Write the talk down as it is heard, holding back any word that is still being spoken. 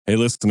Hey,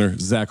 listener,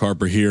 Zach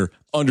Harper here.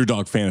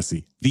 Underdog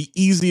Fantasy, the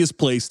easiest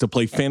place to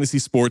play fantasy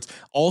sports.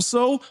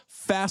 Also,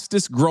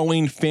 fastest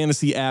growing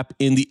fantasy app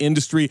in the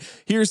industry.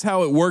 Here's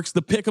how it works.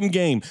 The Pick'em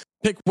game.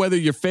 Pick whether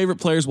your favorite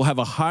players will have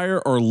a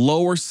higher or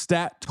lower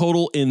stat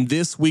total in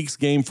this week's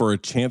game for a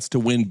chance to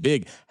win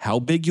big. How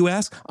big, you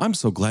ask? I'm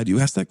so glad you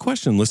asked that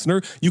question,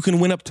 listener. You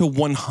can win up to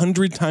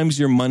 100 times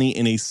your money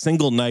in a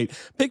single night.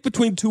 Pick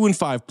between 2 and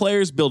 5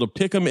 players, build a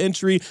Pick'em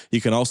entry.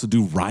 You can also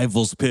do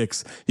rivals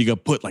picks. You can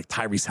put like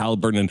Tyrese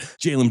Halliburton and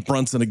Jalen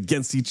Brunson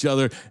against each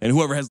other, and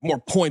whoever has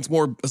more points,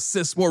 more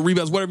assists, more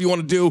rebounds, whatever you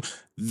want to do,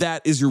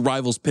 that is your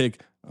rivals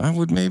pick. I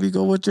would maybe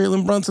go with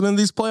Jalen Brunson in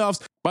these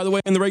playoffs. By the way,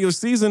 in the regular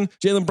season,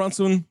 Jalen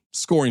Brunson,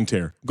 scoring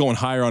tear, going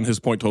higher on his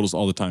point totals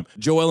all the time.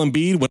 Joel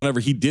Embiid,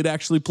 whenever he did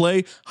actually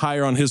play,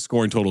 higher on his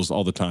scoring totals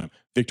all the time.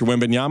 Victor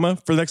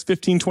Wembanyama, for the next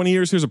 15, 20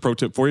 years, here's a pro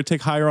tip for you.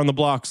 Take higher on the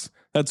blocks.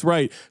 That's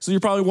right. So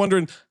you're probably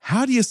wondering,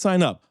 how do you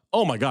sign up?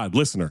 Oh my God,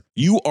 listener,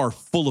 you are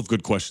full of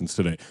good questions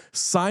today.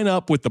 Sign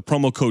up with the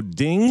promo code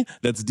DING,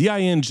 that's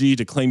D-I-N-G,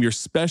 to claim your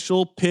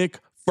special pick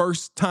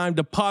first time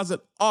deposit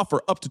offer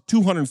up to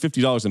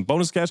 $250 in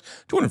bonus cash.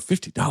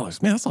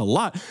 $250, man, that's a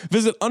lot.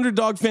 Visit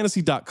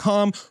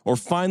underdogfantasy.com or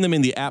find them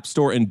in the App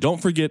Store. And don't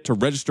forget to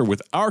register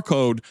with our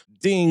code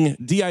DING,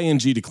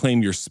 D-I-N-G, to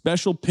claim your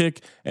special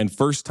pick and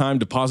first time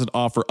deposit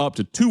offer up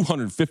to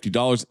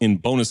 $250 in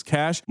bonus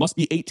cash. Must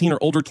be 18 or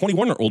older,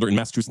 21 or older in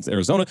Massachusetts,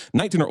 Arizona,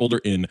 19 or older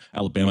in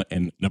Alabama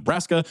and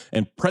Nebraska,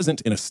 and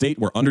present in a state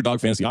where Underdog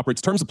Fantasy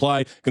operates. Terms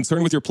apply.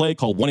 Concerned with your play,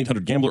 call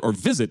 1-800-GAMBLER or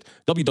visit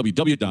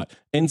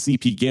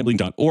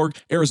www.ncpgambling.org.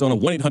 Arizona,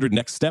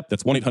 1-800-NEXT-STEP.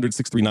 That's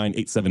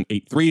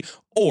 1-800-639-8783.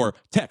 Or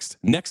text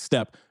NEXT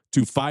STEP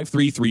to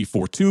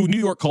 53342. New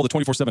York, call the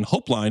 24/7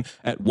 Hope line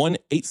at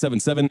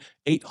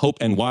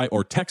 1-877-8-HOPE-NY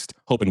or text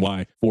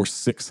HOPE-NY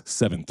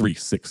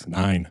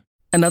 467-369.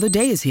 Another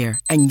day is here,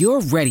 and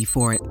you're ready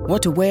for it.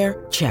 What to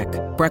wear? Check.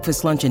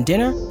 Breakfast, lunch, and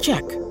dinner?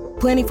 Check.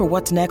 Planning for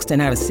what's next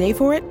and how to save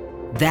for it?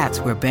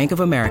 That's where Bank of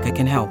America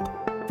can help.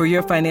 For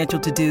your financial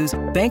to-dos,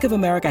 Bank of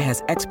America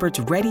has experts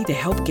ready to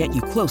help get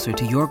you closer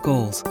to your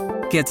goals.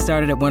 Get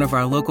started at one of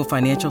our local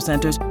financial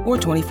centers or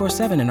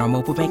 24/7 in our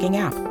mobile banking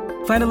app.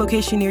 Find a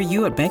location near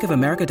you at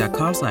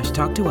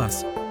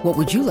bankofamerica.com/talktous. What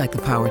would you like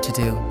the power to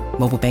do?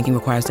 Mobile banking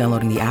requires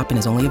downloading the app and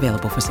is only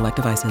available for select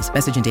devices.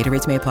 Message and data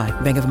rates may apply.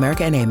 Bank of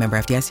America NA, member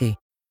FDIC.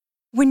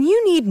 When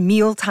you need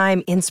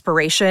mealtime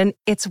inspiration,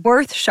 it's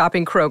worth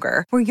shopping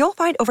Kroger, where you'll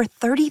find over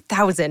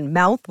 30,000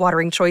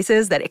 mouth-watering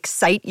choices that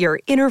excite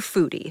your inner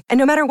foodie. And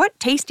no matter what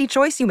tasty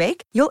choice you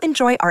make, you'll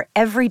enjoy our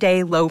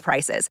everyday low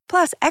prices,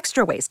 plus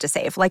extra ways to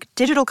save, like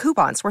digital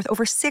coupons worth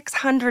over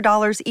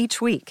 $600 each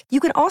week. You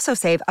can also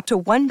save up to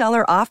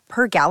 $1 off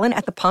per gallon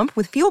at the pump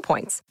with fuel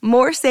points.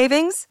 More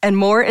savings and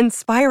more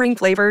inspiring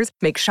flavors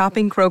make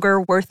shopping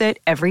Kroger worth it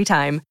every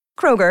time.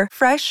 Kroger,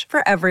 fresh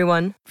for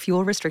everyone.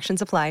 Fuel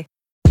restrictions apply.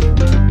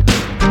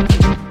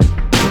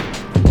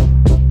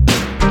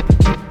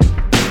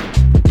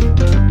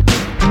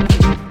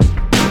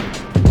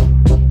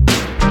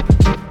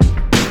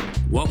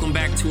 Welcome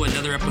back to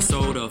another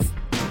episode of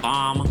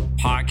Bomb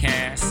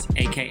Podcast,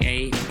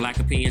 aka Black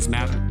Opinions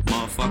Matter,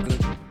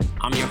 motherfucker.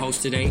 I'm your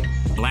host today,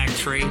 Black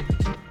Trey,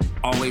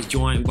 always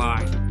joined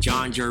by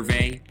John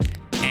Gervais.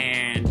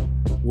 And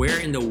where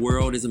in the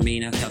world is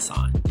Amina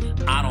Hassan?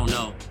 I don't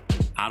know,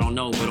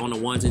 but on the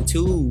ones and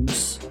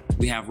twos,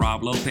 we have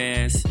Rob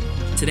Lopez.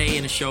 Today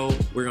in the show,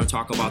 we're going to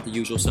talk about the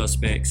usual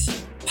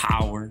suspects,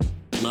 power,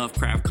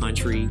 Lovecraft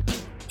Country,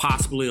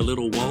 possibly a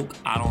little woke,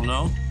 I don't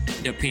know.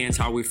 Depends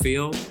how we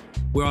feel.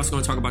 We're also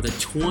going to talk about the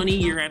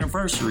 20-year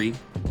anniversary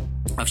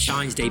of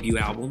Shine's debut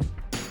album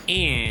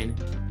and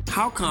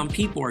how come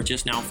people are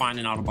just now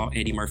finding out about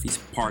Eddie Murphy's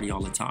party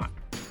all the time.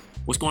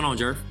 What's going on,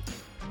 Jerv?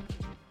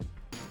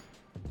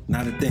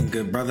 Not a thing,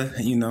 good brother.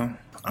 You know,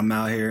 I'm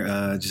out here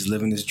just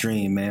living this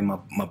dream, man.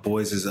 My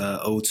boys is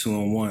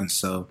 0-2-1,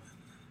 so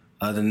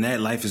other than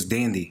that, life is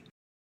dandy.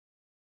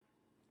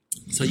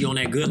 So you on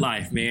that good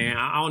life, man.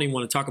 I don't even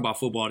want to talk about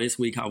football this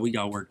week, how we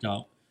got worked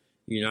out.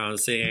 You know what I'm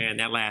saying?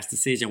 That last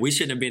decision. We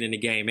shouldn't have been in the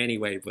game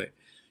anyway, but,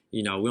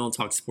 you know, we don't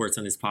talk sports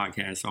on this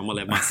podcast, so I'm going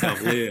to let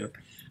myself live.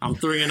 I'm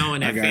 3-0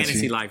 in that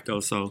fantasy life, though,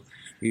 so,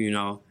 you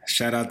know.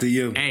 Shout out to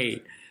you.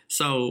 Hey,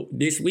 so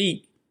this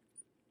week,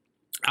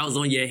 I was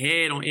on your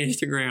head on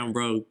Instagram,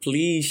 bro.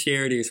 Please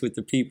share this with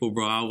the people,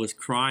 bro. I was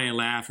crying,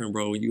 laughing,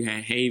 bro, when you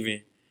had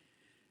Haven.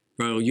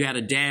 Bro, you had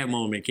a dad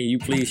moment. Can you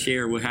please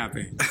share what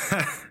happened?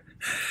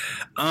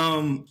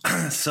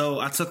 So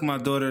I took my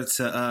daughter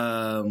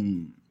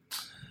to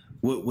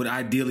what would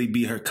ideally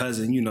be her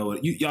cousin. You know,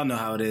 y'all know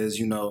how it is.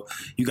 You know,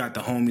 you got the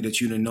homie that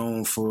you've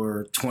known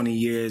for 20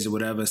 years or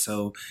whatever.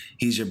 So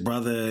he's your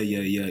brother,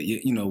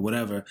 you know,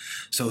 whatever.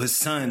 So his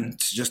son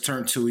just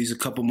turned 2. He's a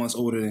couple months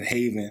older than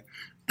Haven.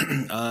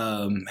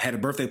 Had a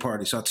birthday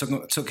party. So I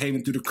took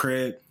Haven through the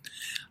crib.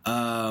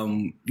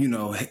 You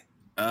know,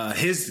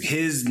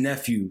 his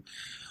nephew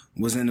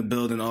was in the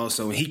building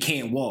also. He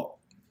can't walk.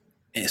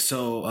 And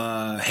so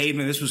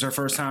Haven, this was her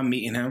first time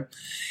meeting him.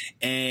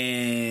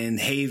 And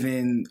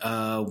Haven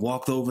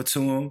walked over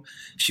to him.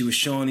 She was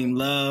showing him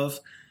love.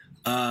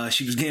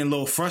 she was getting a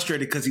little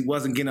frustrated because he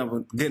wasn't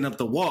getting up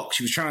to walk.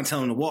 She was trying to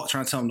tell him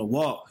to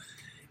walk.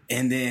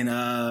 And then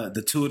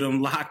the two of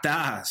them locked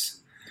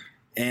eyes.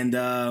 And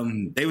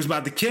they was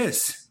about to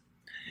kiss.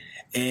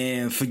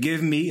 And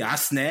forgive me, I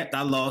snapped.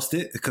 I lost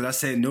it because I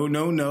said,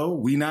 no,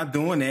 we not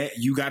doing that.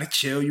 You got to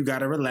chill. You got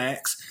to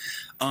relax.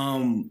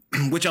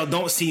 Which y'all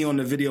don't see on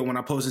the video when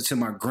I posted to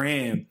my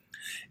gram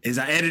is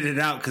I edited it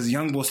out because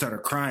Young Boy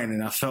started crying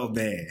and I felt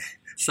bad.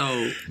 So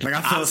like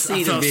I felt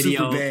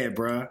super bad,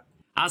 bro.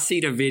 I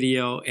see the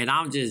video and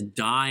I'm just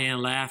dying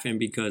laughing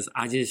because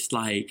I just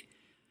like,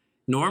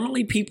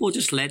 normally people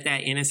just let that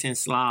innocence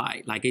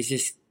slide. Like it's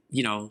just,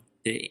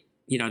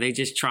 they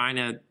just trying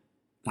to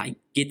like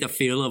get the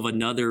feel of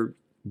another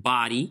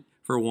body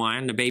for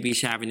one. The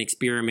baby's having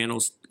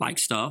experimental like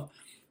stuff.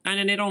 And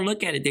then they don't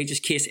look at it. They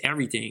just kiss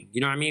everything.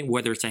 You know what I mean?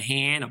 Whether it's a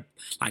hand,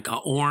 like an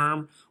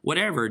arm,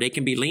 whatever, they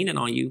can be leaning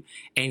on you.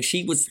 And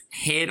she was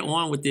head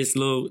on with this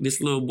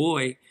little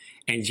boy.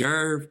 And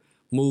Jerv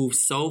moved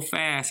so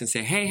fast and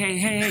said,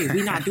 hey,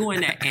 we not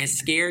doing that. And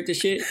scared the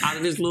shit out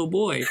of this little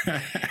boy.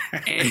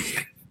 And,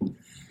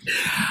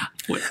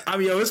 I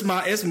mean,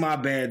 it's my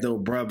bad though,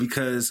 bro,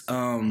 because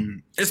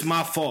it's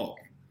my fault.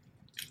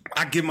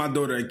 I give my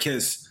daughter a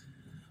kiss,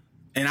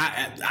 and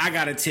I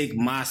gotta take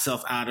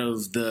myself out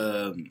of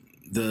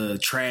the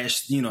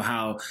trash. You know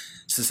how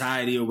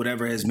society or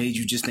whatever has made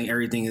you just think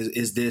everything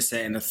is this,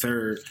 that, and the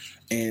third,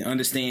 and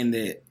understand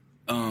that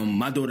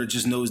my daughter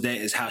just knows that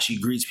is how she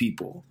greets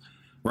people.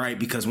 Right,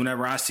 because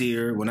whenever I see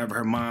her, whenever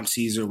her mom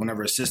sees her,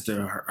 whenever her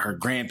sister, her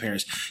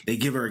grandparents, they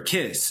give her a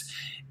kiss,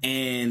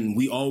 and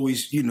we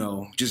always,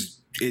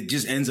 it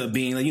just ends up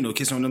being like,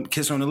 kiss on the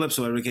lips,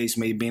 or whatever the case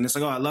may be. And it's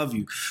like, oh, I love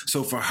you.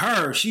 So for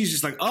her, she's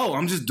just like, oh,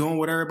 I'm just doing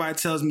what everybody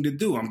tells me to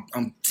do.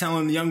 I'm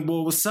telling the young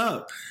boy what's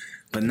up.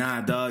 But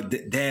nah, dog,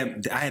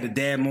 dad, I had a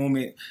dad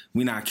moment.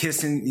 We not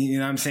kissing. You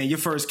know what I'm saying? Your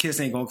first kiss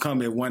ain't gonna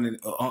come at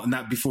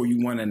not before you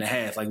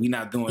 1.5. Like, we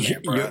not doing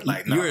that, bro.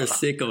 You're a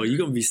sicko. You're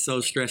gonna be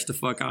so stressed the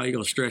fuck out. You're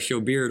gonna stress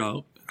your beard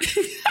out.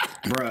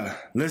 Bruh,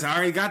 listen, I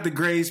already got the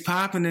grays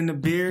popping in the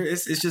beard.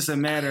 It's just a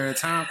matter of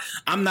time.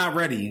 I'm not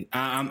ready.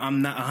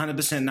 I'm not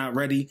 100% not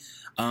ready.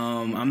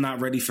 I'm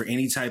not ready for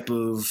any type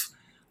of.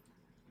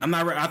 I'm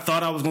not. I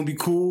thought I was gonna be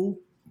cool.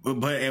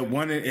 But at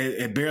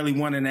barely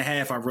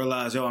 1.5, I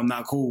realized, I'm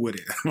not cool with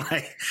it.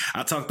 Like,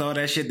 I talked all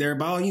that shit there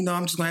about,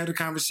 I'm just going to have the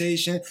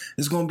conversation.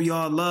 It's going to be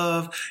all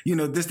love,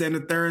 this, that, and the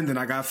third. And then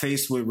I got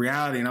faced with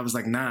reality and I was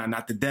like, nah,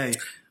 not today.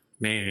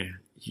 Man,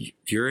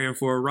 you're in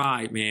for a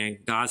ride, man.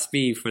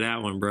 Godspeed for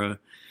that one, bro.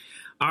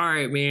 All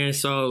right, man.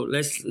 So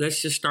let's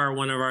just start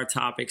one of our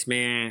topics,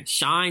 man.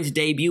 Shine's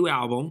debut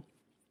album,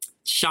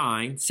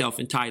 Shine,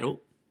 self-entitled,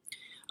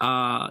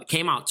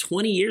 came out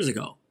 20 years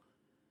ago.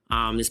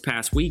 This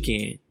past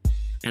weekend.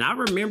 And I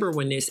remember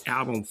when this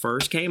album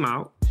first came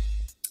out,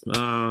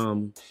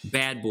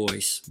 Bad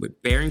Boys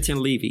with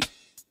Barrington Levy,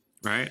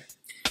 right?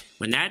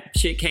 When that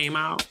shit came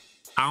out,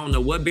 I don't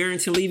know what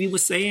Barrington Levy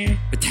was saying,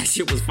 but that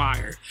shit was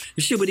fire.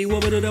 Whoa,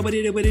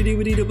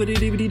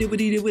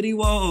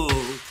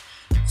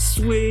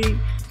 sweet.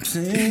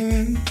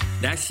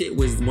 That shit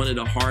was one of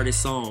the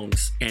hardest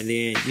songs. And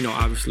then,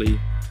 obviously,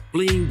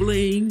 bling,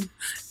 bling,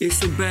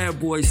 it's a Bad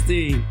Boys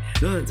thing.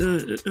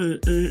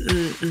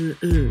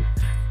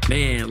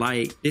 Man,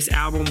 like, this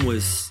album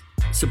was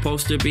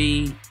supposed to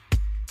be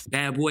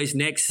Bad Boys'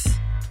 next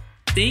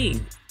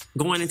thing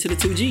going into the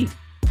 2G.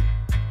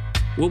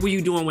 What were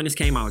you doing when this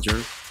came out,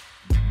 Jer?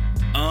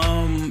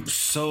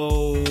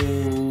 So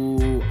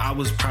I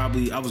was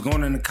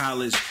going into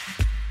college.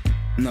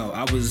 No,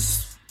 I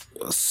was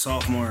a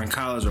sophomore in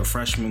college or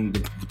freshman,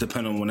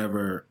 depending on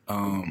whenever,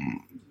 I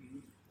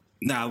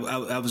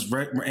was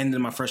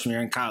ending my freshman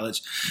year in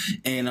college,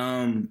 and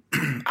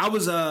I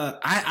was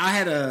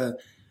I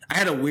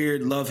had a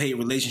weird love-hate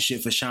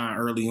relationship with Shine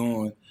early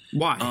on.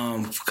 Why?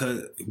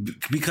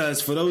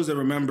 Because for those that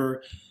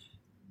remember,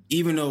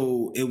 even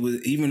though it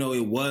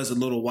was a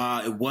little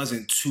while, it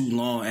wasn't too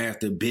long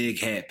after Big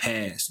had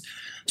passed.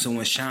 So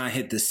when Shine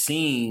hit the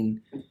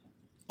scene,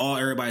 all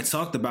everybody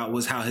talked about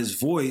was how his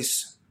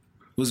voice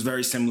was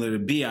very similar to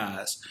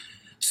B.I.'s.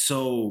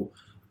 So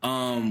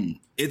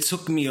it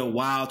took me a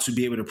while to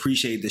be able to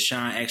appreciate that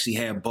Shine actually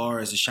had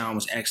bars, that Shine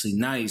was actually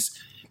nice,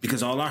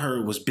 because all I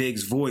heard was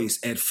Big's voice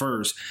at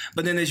first.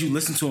 But then as you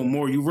listen to him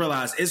more, you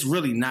realize it's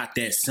really not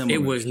that similar.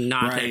 It was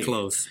not that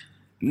close.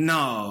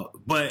 No,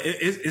 but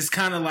it's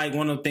kind of like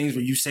one of the things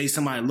where you say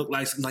somebody look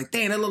like,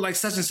 damn, that look like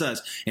such and such.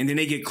 And then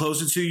they get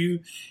closer to you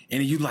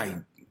and you like,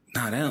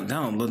 nah, that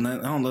don't look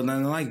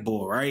nothing like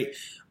boy, right?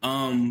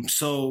 But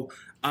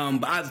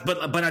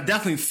I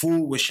definitely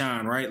fooled with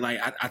Shine, right? Like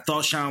I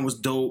thought Shine was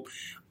dope.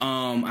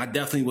 I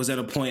definitely was at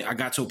a point, I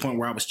got to a point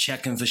where I was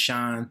checking for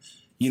Shine.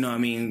 You know what I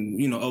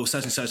mean? Oh,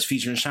 such and such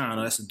featuring Shine.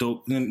 Oh, that's a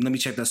dope. Let me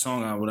check that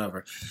song out,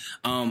 whatever.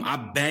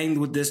 I banged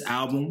with this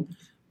album.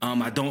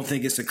 I don't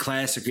think it's a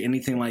classic or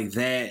anything like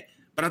that,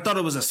 but I thought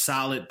it was a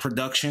solid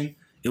production.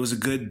 It was a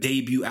good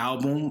debut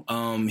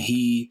album.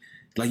 He,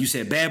 like you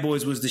said, Bad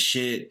Boys was the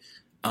shit.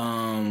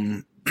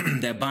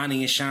 That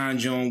Bonnie and Shine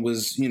joint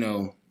was,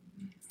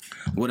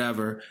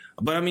 whatever.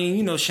 But I mean,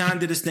 you know, Sean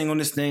did his thing on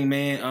this thing,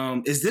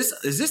 man. Is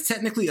this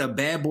technically a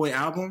Bad Boy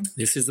album?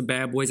 This is a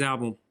Bad Boys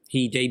album.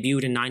 He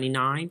debuted in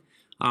 '99.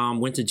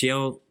 Went to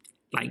jail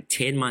like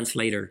 10 months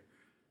later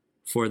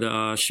for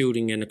the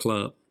shooting in the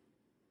club.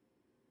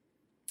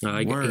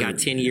 He got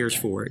 10 years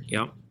for it.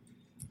 Yep.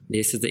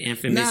 This is the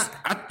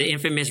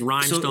infamous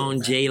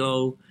Rhinestone,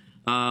 J-Lo,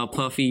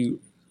 Puffy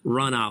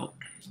run out.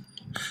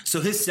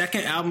 So his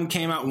second album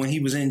came out when he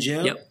was in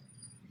jail? Yep.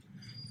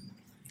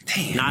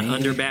 Damn, Not man.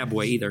 under Bad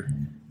Boy either.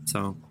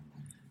 So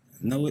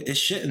no, it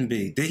shouldn't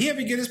be. Did he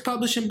ever get his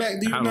publishing back?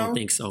 Do you know? I don't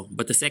think so.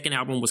 But the second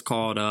album was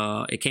called,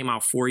 it came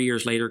out 4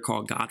 years later,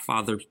 called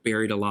Godfather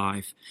Buried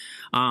Alive.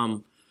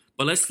 But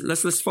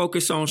let's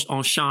focus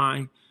on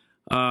Shine.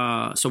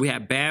 So we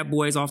had Bad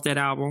Boys off that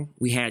album.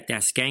 We had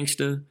That's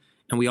Gangsta.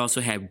 And we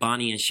also had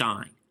Bonnie and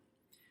Shine.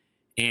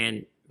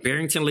 And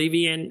Barrington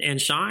Levy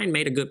and Shine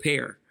made a good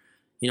pair.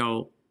 You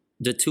know,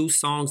 the two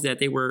songs that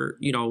they were,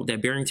 you know,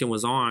 that Barrington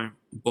was on,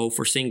 both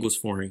were singles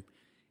for him.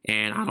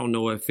 And I don't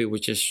know if it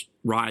was just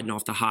riding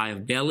off the high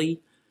of Belly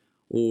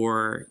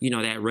or, you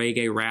know, that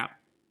reggae rap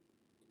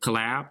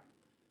collab.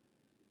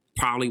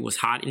 Probably was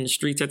hot in the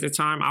streets at the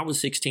time. I was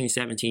 16,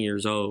 17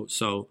 years old.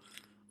 So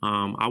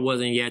I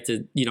wasn't yet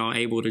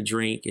able to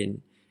drink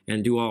and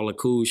do all the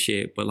cool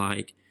shit. But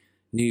like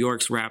New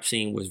York's rap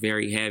scene was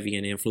very heavy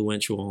and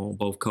influential on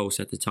both coasts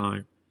at the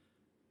time.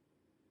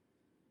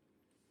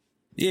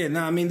 Yeah,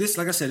 no, I mean, this,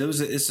 like I said,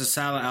 it's a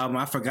solid album.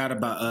 I forgot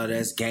about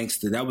That's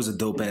Gangsta. That was a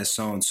dope ass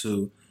song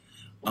too.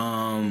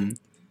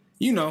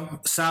 You know,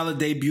 solid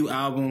debut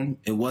album.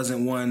 It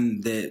wasn't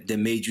one that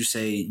made you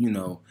say, you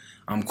know,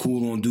 I'm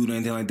cool on dude or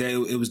anything like that.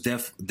 It was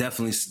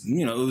definitely,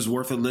 you know, it was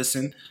worth a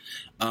listen.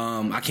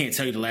 I can't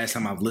tell you the last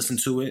time I've listened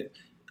to it.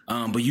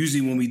 But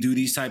usually when we do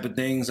these type of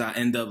things, I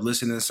end up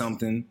listening to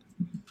something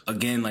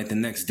again like the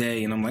next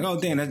day, and I'm like, oh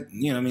damn, that,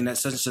 you know, I mean, that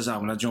such and such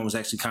album, that joint was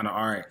actually kind of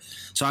all right.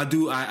 So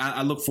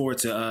I look forward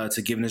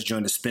to giving this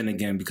joint a spin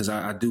again, because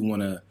I do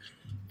want to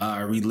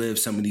relive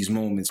some of these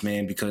moments,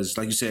 man. Because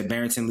like you said,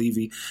 Barrington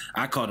Levy,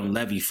 I called him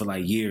Levy for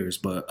like years,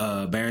 but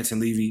Barrington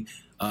Levy,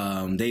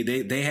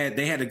 they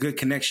had a good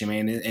connection,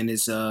 man, and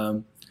it's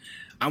I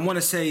want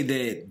to say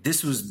that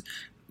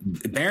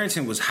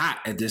Barrington was hot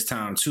at this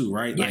time too,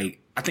 right? Yeah.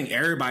 Like I think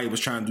everybody was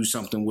trying to do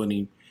something with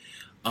him.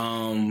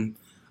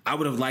 I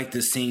would have liked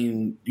to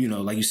seen, you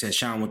know, like you said,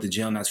 Sean went to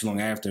jail not too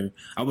long after.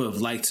 I would have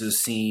liked to have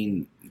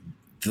seen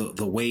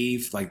the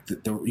wave, like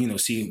the you know,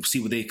 see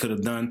what they could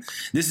have done.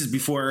 This is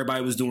before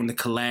everybody was doing the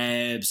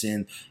collabs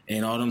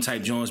and all them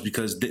type joints,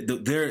 because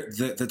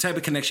the type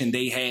of connection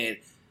they had.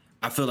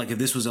 I feel like if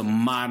this was a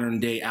modern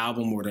day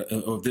album or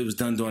if it was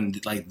done during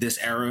like this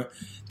era,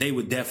 they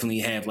would definitely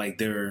have like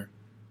their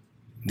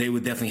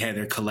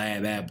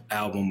collab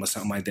album or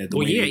something like that.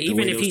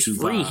 Even if he's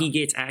free, he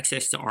gets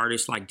access to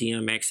artists like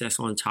DMX that's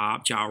on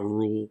top, Ja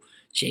Rule,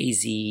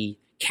 Jay-Z,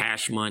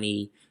 Cash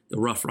Money, the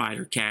Rough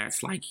Rider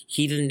Cats. Like,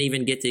 he didn't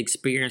even get to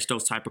experience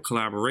those type of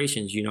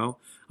collaborations, you know?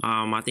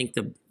 I think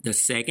the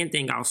second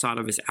thing outside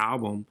of his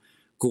album,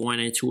 going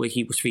into it,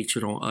 he was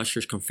featured on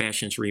Usher's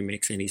Confessions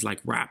remix, and he's like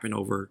rapping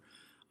over,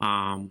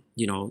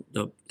 you know,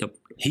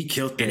 he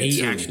killed that, and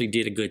he too. actually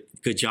did a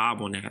good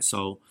job on that.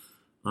 So,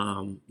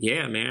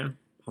 yeah, man.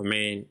 I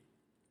mean,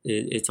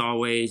 it's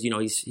always, you know,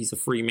 he's a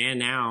free man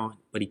now,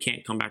 but he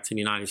can't come back to the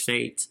United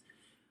States.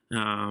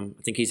 I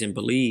think he's in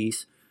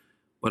Belize,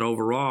 but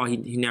overall,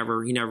 he never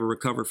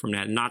recovered from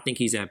that. And I think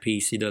he's at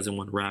peace. He doesn't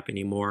want to rap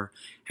anymore.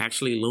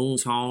 Actually,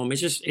 Loon's home.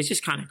 It's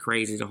just kind of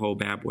crazy, the whole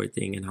Bad Boy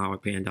thing and how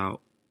it panned out.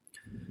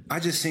 I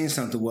just seen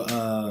something with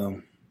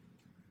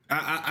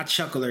I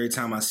chuckle every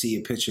time I see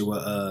a picture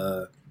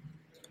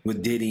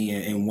with Diddy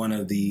and one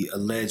of the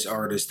alleged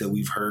artists that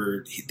we've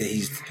heard that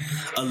he's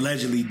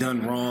allegedly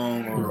done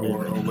wrong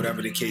or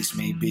whatever the case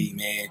may be,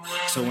 man.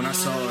 So when I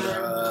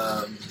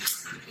saw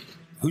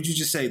who'd you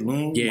just say,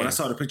 Loon? Yeah. When I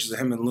saw the pictures of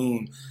him and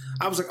Loon,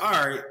 I was like, all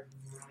right,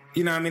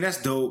 you know what I mean?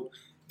 That's dope.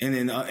 And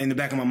then in the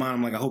back of my mind,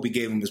 I'm like, I hope he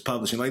gave him his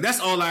publishing. Like,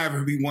 that's all I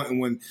ever be wanting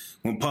when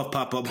Puff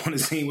pop up on the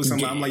scene with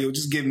somebody. Yeah. I'm like, yo,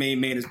 just give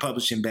Main Man his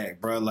publishing back,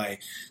 bro. Like,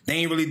 they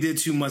ain't really did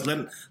too much.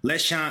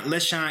 Let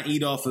Sean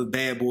eat off of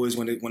Bad Boys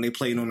when they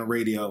played on the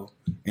radio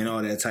and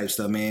all that type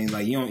stuff, man.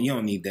 Like, you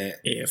don't need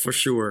that. Yeah, for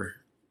sure.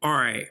 All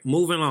right,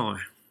 moving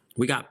on.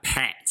 We got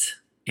Pat,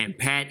 and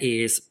Pat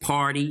is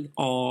Party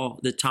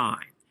All the Time.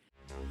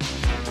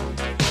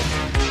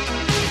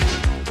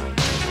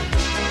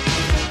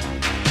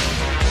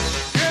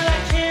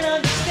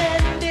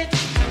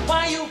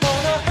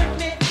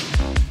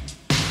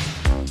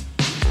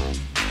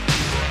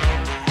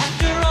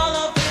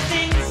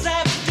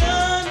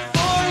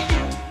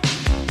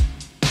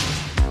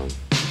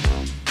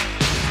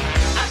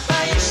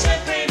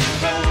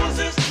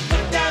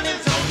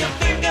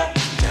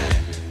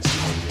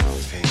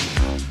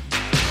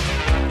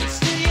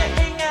 Still you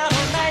hang out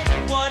all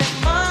night, what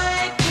am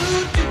I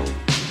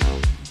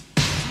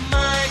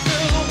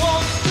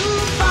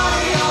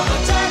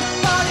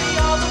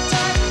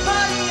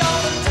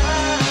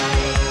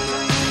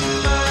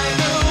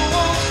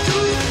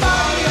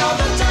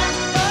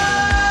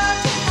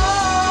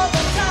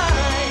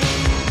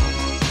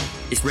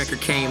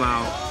came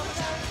out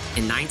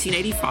in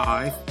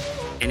 1985,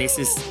 and this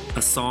is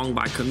a song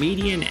by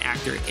comedian and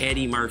actor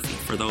Eddie Murphy,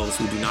 for those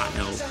who do not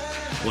know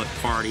what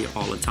Party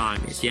All the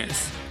Time is.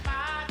 Yes.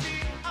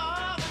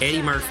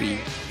 Eddie Murphy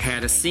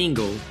had a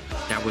single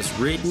that was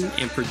written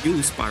and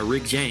produced by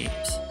Rick James.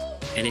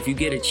 And if you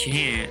get a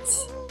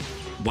chance,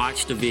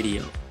 watch the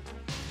video.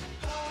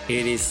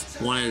 It is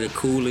one of the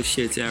coolest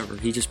shits ever.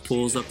 He just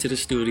pulls up to the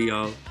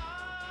studio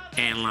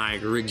and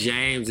like Rick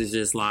James is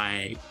just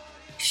like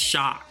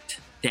shocked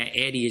that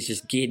Eddie is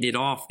just getting it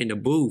off in the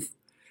booth.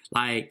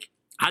 Like,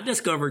 I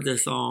discovered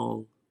this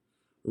song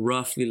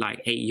roughly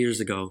like 8 years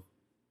ago.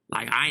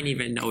 Like, I didn't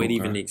even know it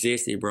even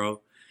existed,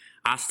 bro.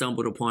 I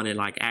stumbled upon it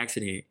like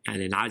accident,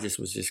 and then I just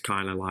was just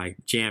kind of like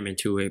jamming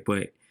to it.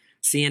 But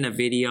seeing the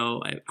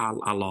video,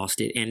 I lost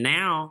it. And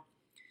now,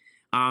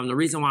 the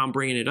reason why I'm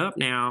bringing it up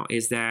now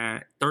is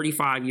that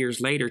 35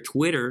 years later,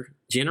 Twitter,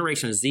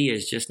 Generation Z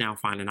is just now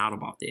finding out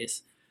about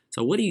this.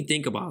 So what do you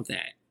think about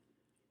that?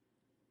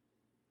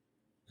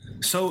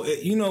 So,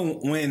 you know,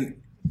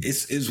 when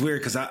it's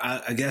weird because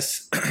I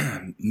guess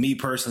me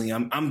personally,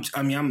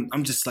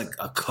 I'm just like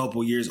a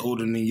couple years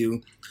older than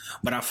you,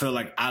 but I feel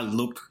like I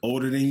look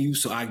older than you,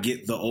 so I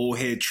get the old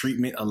head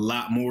treatment a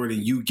lot more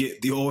than you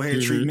get the old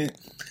head treatment.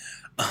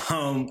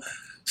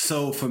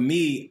 So for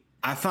me,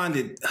 I find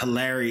it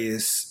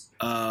hilarious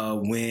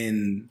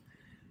when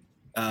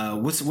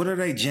what are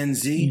they, Gen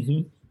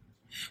Z?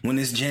 When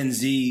this Gen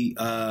Z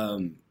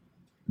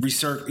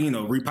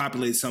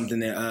repopulate something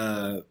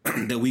that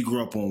that we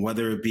grew up on,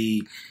 whether it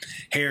be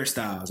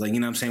hairstyles, like, you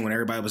know what I'm saying, when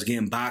everybody was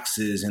getting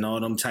boxes and all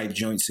them type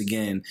joints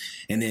again.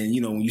 And then, you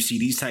know, when you see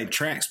these type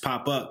tracks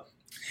pop up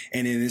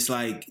and then it's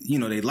like, you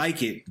know, they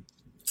like it.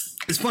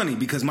 It's funny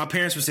because my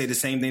parents would say the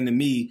same thing to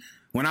me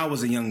when I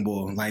was a young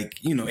boy. Like,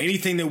 you know,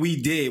 anything that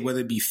we did,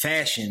 whether it be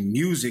fashion,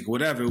 music,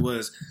 whatever it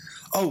was,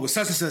 oh, well,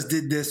 such and such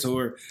did this,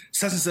 or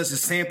such and such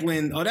is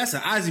sampling. Oh, that's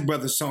an Ozzy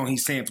Brothers song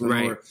he's sampling,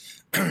 right. Or,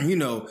 you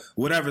know,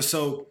 whatever.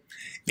 So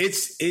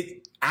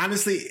it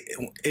honestly,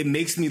 it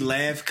makes me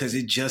laugh because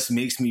it just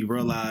makes me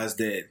realize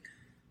that,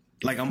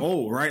 like, I'm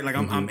old, right? Like,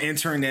 I'm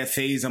entering that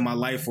phase of my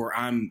life where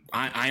I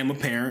am a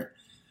parent,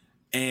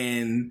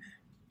 and,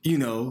 you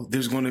know,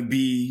 there's going to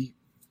be,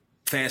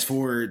 fast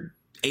forward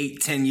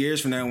 8-10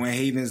 years from now when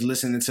Haven's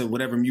listening to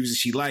whatever music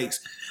she likes,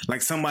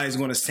 like, somebody's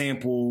going to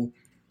sample,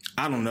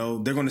 I don't know,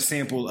 they're going to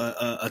sample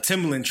a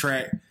Timbaland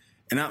track.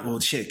 And well,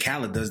 shit,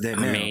 Khaled does that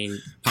now. I mean,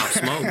 Pop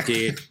Smoke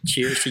did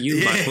Cheers to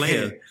You by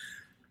Player.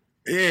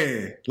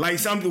 Yeah, like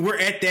we're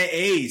at that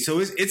age, so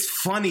it's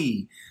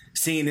funny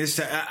seeing this.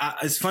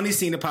 It's funny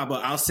seeing it pop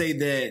up. I'll say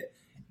that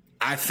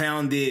I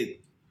found it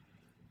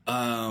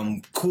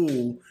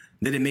cool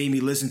that it made me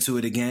listen to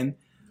it again.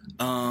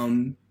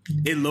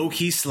 It low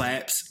key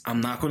slaps.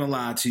 I'm not gonna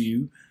lie to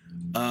you.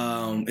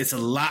 It's a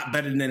lot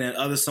better than that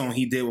other song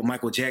he did with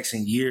Michael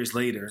Jackson years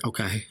later.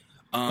 Okay,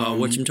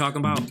 what you talking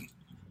about?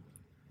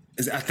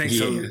 I think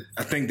so.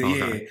 I think that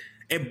okay.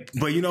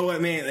 But you know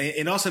what, man?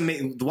 It also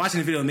watching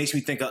the video makes me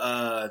think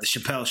of the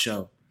Chappelle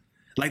Show.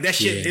 Like that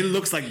shit, It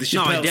looks like the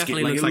Chappelle skit. No, it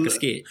definitely looks like a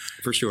skit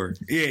for sure.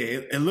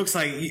 Yeah, it looks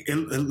like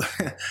it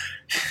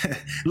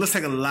looks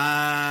like a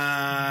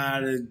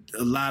lot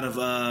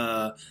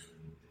of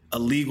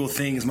illegal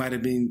things might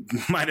have been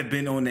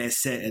on that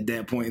set at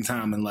that point in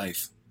time in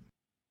life.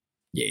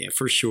 Yeah,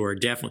 for sure.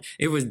 Definitely.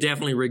 It was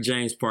definitely Rick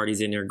James parties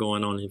in there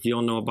going on. If you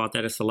don't know about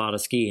that, it's a lot of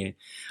skiing,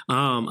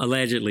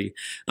 allegedly.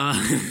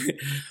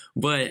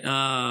 But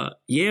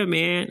yeah,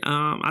 man,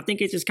 I think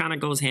it just kind of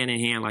goes hand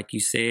in hand, like you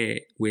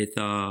said, with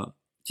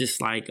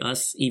just like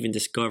us even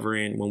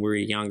discovering when we were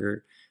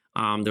younger,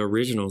 the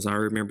originals. I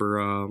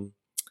remember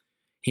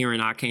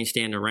hearing I Can't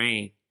Stand the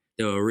Rain,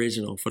 the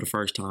original, for the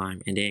first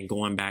time, and then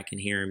going back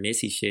and hearing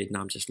Missy shit. And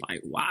I'm just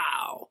like,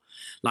 wow,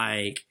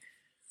 like,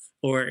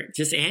 or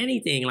just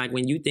anything. Like,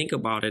 when you think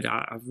about it,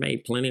 I've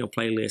made plenty of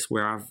playlists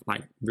where I've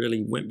like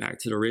really went back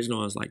to the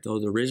original. I was like, oh,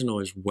 the original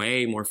is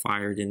way more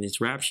fire than this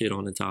rap shit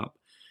on the top.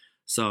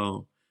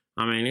 So,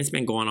 I mean, it's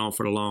been going on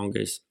for the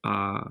longest.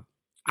 I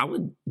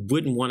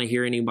wouldn't want to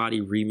hear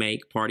anybody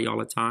remake Party All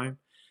the Time.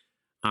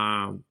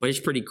 But it's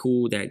pretty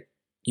cool that,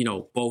 you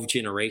know, both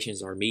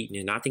generations are meeting.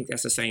 And I think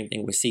that's the same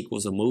thing with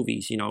sequels of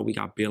movies. You know, we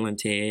got Bill and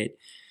Ted,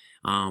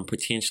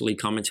 potentially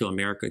Coming to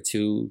America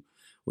 2.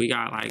 We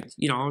got, like,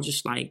 you know,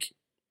 just like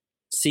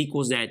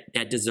sequels that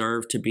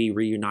deserve to be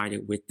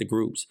reunited with the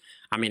groups.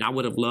 I mean, I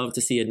would have loved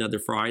to see another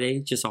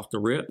Friday just off the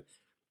rip.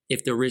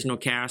 If the original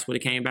cast would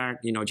have came back,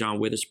 you know, John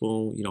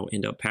Witherspoon, you know,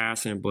 end up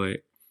passing.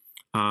 But,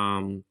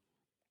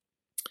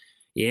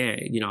 yeah,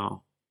 you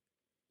know,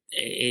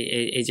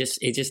 it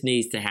just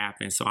needs to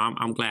happen. So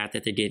I'm glad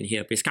that they're getting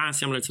hip. It's kind of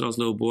similar to those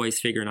little boys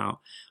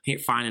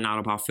finding out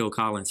about Phil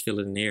Collins, Feel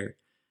It in the Air.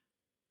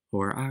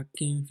 Or I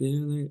Can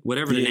Feel It.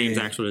 Whatever the name's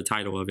actually the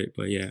title of it,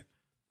 but yeah.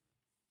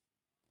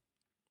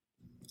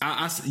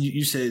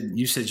 You said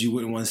you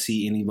wouldn't want to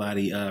see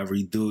anybody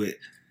redo it.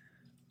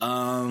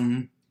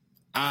 I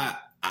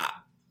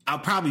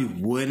probably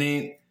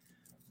wouldn't,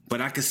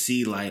 but I could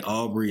see like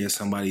Aubrey or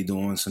somebody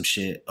doing some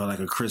shit, or like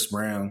a Chris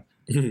Brown.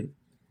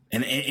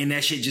 and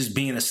that shit just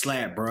being a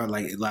slap, bro.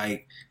 One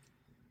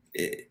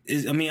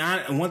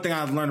thing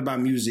I've learned about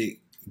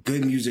music,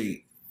 good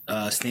music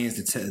stands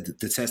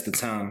the test of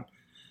time.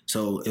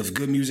 So if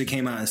good music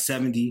came out in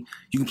 70,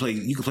 you can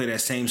play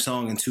that same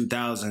song in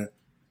 2000,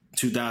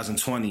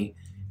 2020,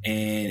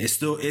 and it's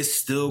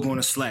still going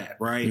to slap,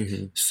 right?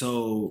 Mm-hmm.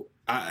 So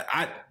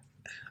I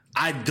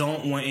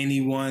don't want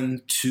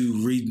anyone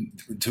to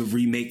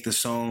remake the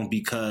song,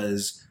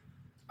 because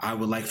I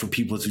would like for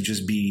people to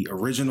just be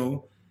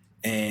original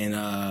and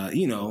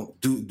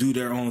do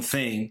their own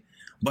thing.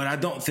 But I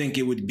don't think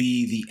it would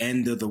be the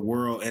end of the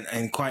world.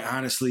 And quite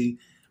honestly,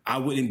 I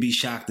wouldn't be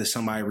shocked if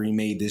somebody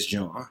remade this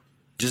genre.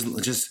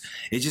 It just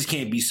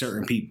can't be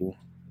certain people.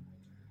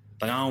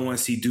 Like, I don't want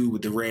to see dude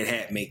with the red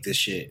hat make this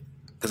shit,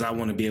 because I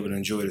want to be able to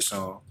enjoy the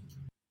song.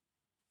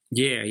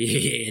 Yeah.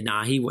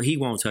 Nah, he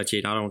won't touch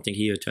it. I don't think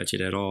he'll touch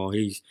it at all.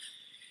 He's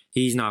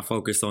not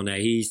focused on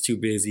that. He's too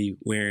busy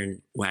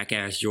wearing whack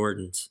ass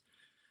Jordans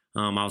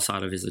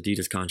outside of his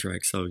Adidas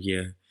contract. So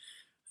yeah,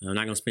 I'm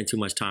not gonna spend too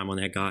much time on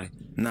that guy.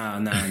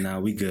 Nah,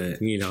 we good.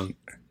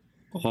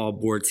 All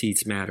board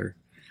seats matter.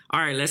 All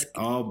right,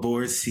 all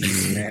board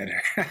seats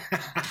matter.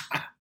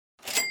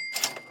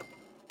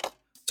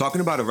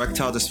 Talking about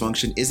erectile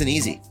dysfunction isn't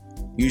easy.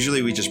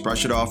 Usually we just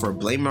brush it off or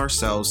blame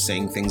ourselves,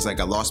 saying things like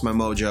I lost my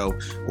mojo,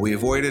 or we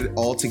avoid it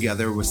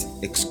altogether with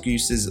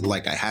excuses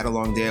like I had a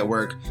long day at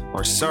work,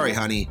 or sorry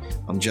honey,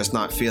 I'm just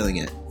not feeling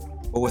it.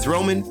 But with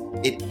Roman,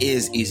 it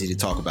is easy to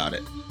talk about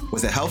it.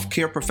 With a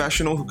healthcare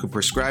professional who can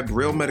prescribe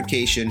real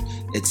medication,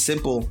 it's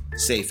simple,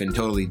 safe, and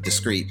totally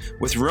discreet.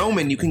 With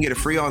Roman, you can get a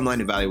free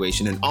online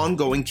evaluation and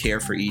ongoing care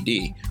for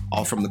ED,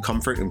 all from the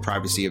comfort and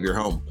privacy of your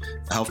home.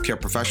 A healthcare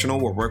professional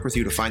will work with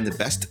you to find the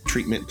best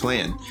treatment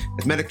plan.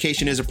 If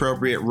medication is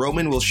appropriate,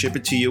 Roman will ship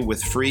it to you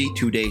with free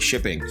 2-day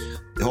shipping.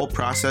 The whole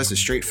process is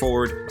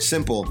straightforward,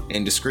 simple,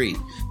 and discreet.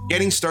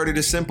 Getting started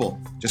is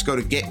simple. Just go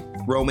to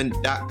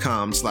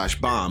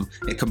getroman.com/bomb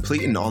and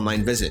complete an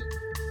online visit.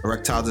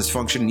 Erectile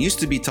dysfunction used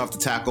to be tough to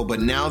tackle, but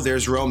now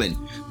there's Roman.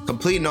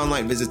 Complete an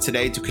online visit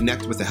today to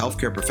connect with a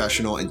healthcare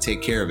professional and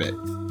take care of it.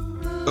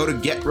 Go to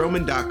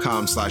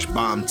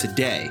getroman.com/bomb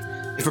today.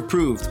 If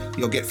approved,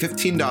 you'll get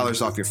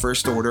 $15 off your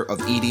first order of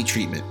ED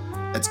treatment.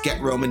 That's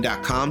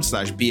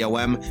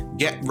getroman.com/BOM,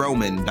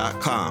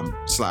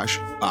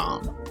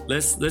 getroman.com/bomb.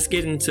 Let's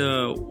get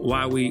into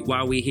why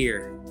we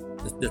here.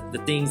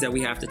 The things that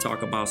we have to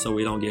talk about so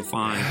we don't get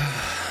fined.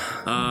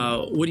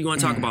 What do you want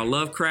to talk about?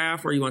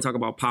 Lovecraft, or you want to talk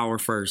about Power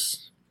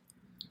first?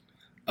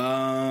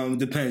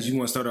 Depends. You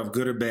want to start off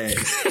good or bad?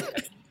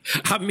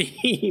 I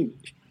mean,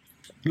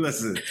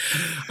 listen.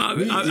 I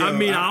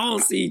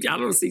don't see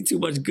too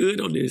much good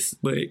on this,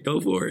 but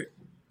go for it.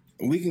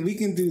 We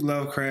can do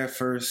Lovecraft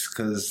first,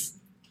 because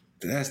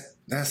that's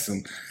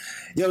some.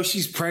 Yo,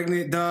 she's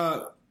pregnant,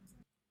 dog.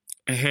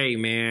 Hey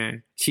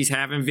man, she's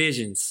having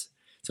visions.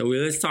 So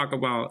let's talk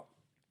about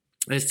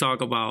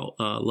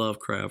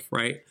Lovecraft,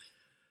 right?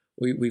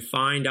 We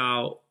find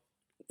out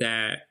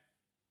that,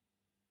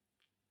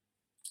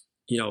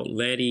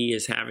 Letty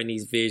is having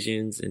these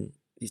visions, and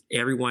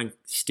everyone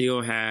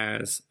still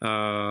has,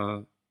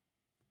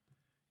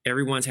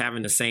 everyone's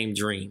having the same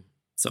dream.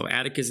 So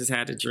Atticus has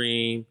had the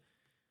dream,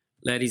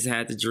 Letty's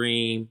had the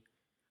dream,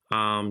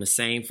 the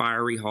same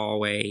fiery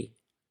hallway,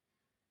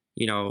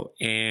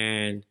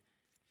 and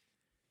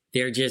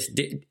they're just,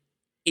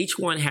 each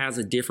one has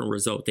a different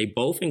result. They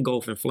both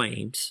engulf in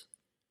flames,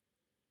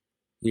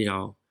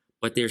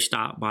 but they're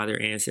stopped by their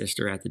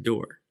ancestor at the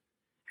door.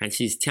 And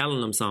she's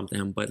telling them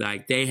something, but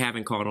they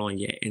haven't caught on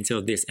yet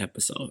until this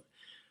episode.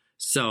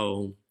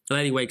 So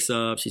Letty wakes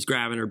up, she's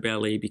grabbing her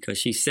belly because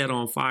she's set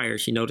on fire.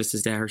 She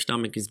notices that her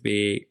stomach is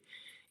big.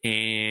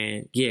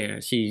 And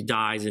yeah, she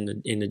dies in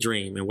the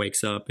dream and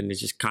wakes up and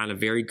is just kind of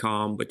very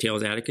calm, but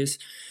tells Atticus.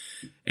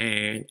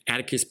 And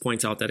Atticus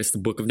points out that it's the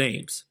Book of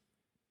Names.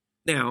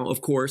 Now,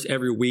 of course,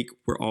 every week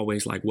we're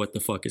always like, what the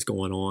fuck is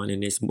going on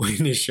in this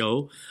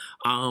show?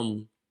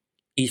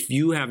 If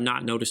you have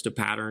not noticed a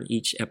pattern,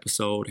 each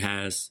episode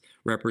has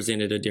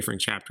represented a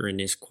different chapter in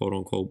this quote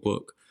unquote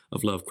book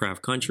of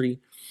Lovecraft Country.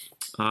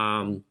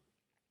 While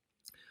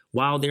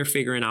they're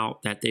figuring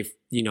out that they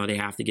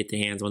have to get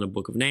their hands on the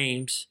Book of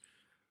Names,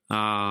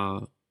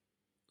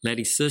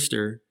 Letty's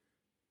sister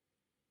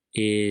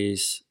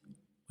is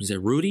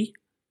it Rudy?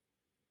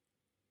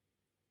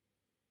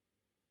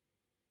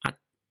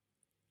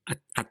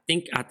 I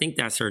think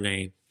that's her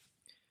name.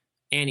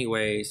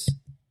 Anyways,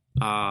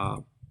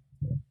 oh,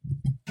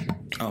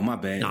 my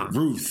bad. Nah.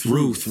 Ruth.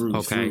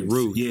 Okay,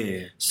 Ruth.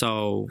 Yeah.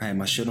 So I had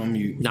my shit on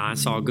mute. Nah,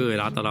 it's all good.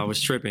 I thought I was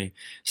tripping.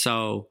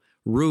 So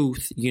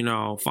Ruth,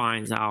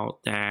 finds out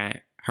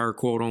that her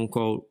quote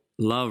unquote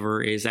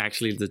lover is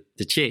actually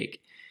the chick.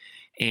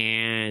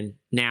 And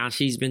now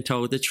she's been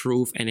told the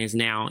truth and is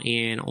now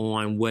in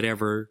on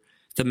whatever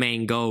the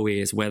main goal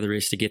is, whether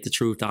it's to get the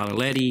truth out of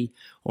Letty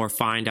or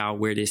find out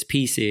where this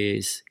piece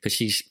is, because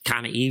she's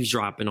kind of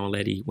eavesdropping on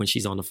Letty when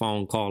she's on the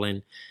phone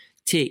calling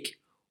Tick,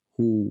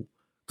 who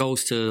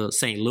goes to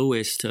St.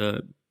 Louis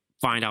to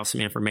find out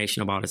some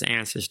information about his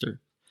ancestor.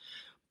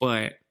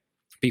 But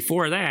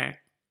before that,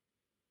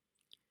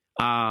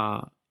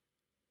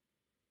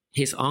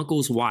 his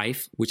uncle's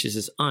wife, which is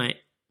his aunt,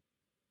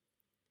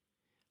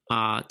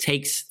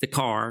 takes the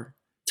car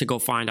to go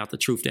find out the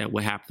truth that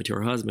what happened to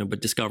her husband,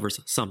 but discovers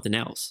something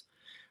else,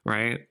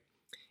 right?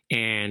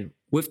 And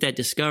with that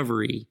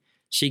discovery,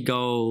 she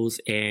goes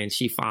and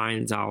she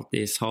finds out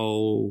this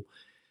whole,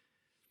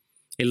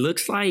 it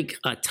looks like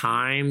a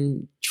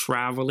time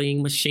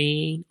traveling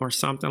machine or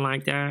something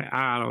like that.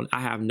 I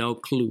have no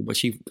clue, but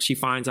she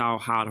finds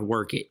out how to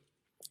work it.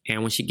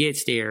 And when she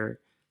gets there,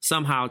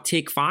 somehow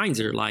Tick finds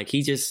her. Like,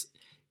 he just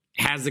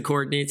has the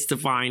coordinates to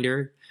find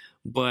her.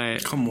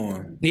 But come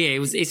on. Yeah,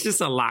 it's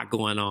just a lot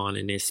going on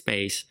in this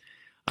space.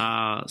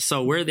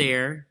 So we're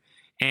there,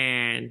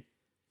 and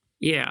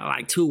yeah,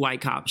 like 2 white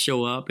cops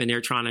show up and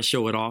they're trying to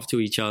show it off to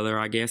each other,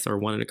 I guess, or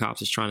one of the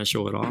cops is trying to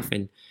show it off.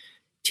 And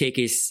Tick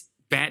is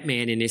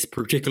Batman in this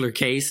particular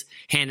case,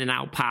 handing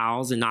out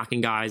pals and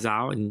knocking guys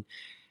out, and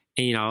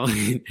you know,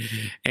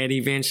 and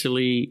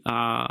eventually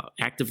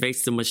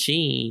activates the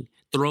machine,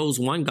 throws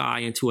one guy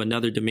into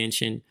another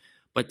dimension,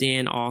 but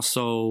then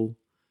also,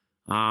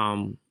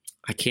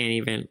 I can't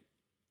even,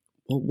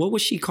 what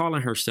was she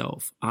calling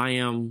herself?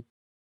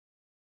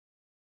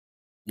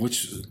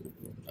 Which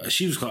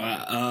she was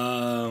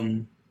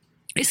called,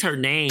 it's her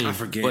name. I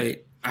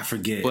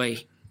forget.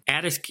 But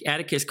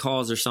Atticus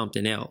calls her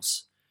something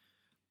else.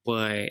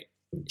 But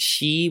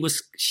she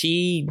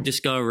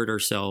discovered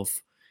herself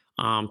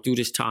through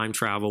this time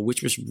travel,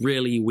 which was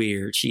really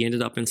weird. She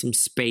ended up in some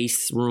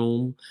space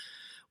room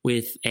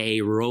with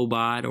a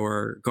robot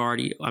or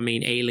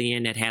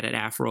alien that had an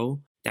afro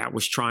that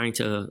was trying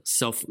to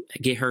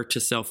get her to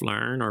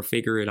self-learn or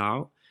figure it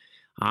out.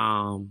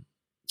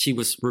 She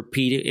was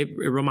repeated. It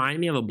reminded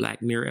me of a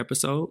Black Mirror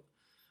episode.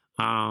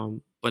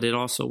 But it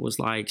also was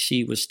like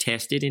she was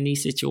tested in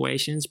these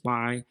situations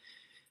by,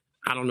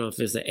 I don't know if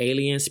it's an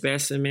alien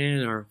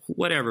specimen or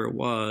whatever it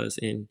was.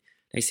 And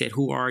they said,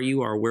 "Who are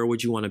you?" or "Where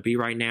would you want to be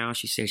right now?"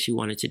 She said she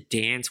wanted to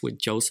dance with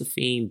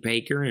Josephine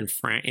Baker in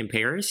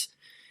Paris.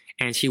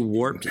 And she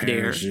warped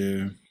there.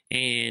 Yeah.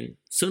 And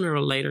sooner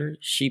or later,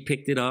 she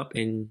picked it up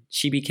and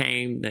she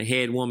became the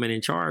head woman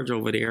in charge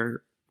over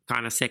there,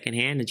 kind of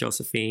secondhand to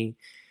Josephine.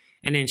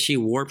 And then she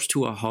warps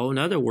to a whole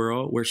nother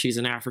world where she's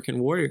an African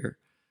warrior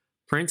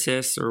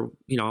princess, or,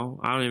 you know,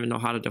 I don't even know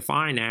how to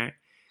define that,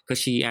 because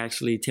she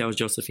actually tells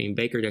Josephine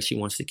Baker that she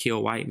wants to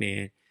kill white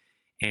men.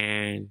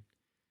 And,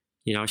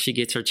 you know, she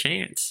gets her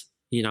chance,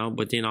 you know,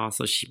 but then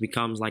also she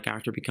becomes, like,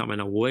 after becoming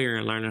a warrior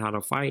and learning how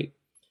to fight,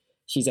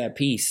 she's at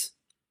peace.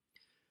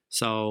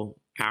 So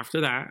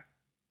after that,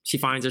 she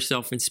finds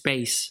herself in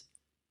space.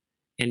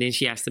 And then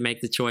she has to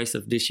make the choice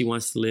of, does she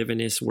want to live in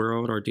this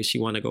world or does she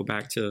want to go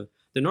back to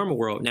the normal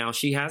world? Now,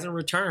 she hasn't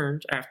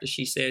returned after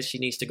she says she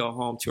needs to go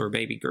home to her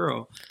baby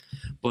girl.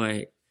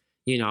 But,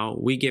 you know,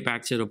 we get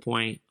back to the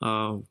point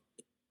of,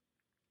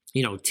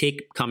 you know,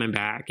 Tick coming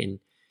back and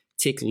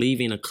Tick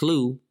leaving a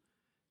clue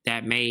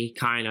that may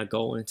kind of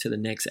go into the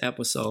next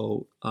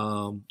episode,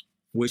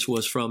 which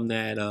was from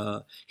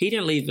that. He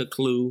didn't leave the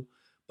clue,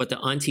 but the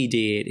auntie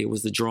did. It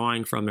was the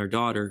drawing from their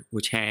daughter,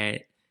 which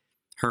had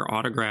her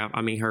autograph,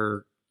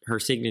 her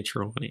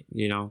signature on it,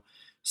 you know.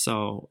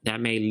 So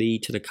that may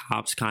lead to the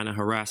cops kind of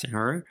harassing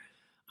her.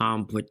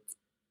 But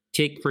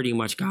Tick pretty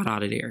much got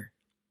out of there,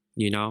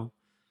 you know.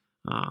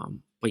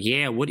 But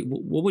yeah, what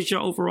was your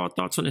overall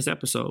thoughts on this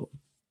episode?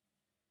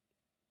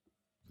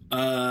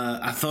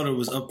 I thought it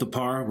was up to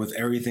par with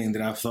everything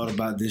that I've thought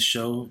about this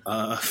show,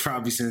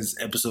 probably since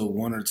episode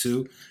 1 or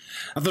 2.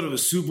 I thought it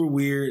was super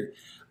weird.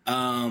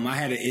 I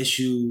have an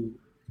issue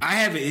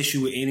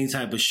with any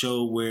type of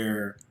show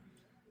where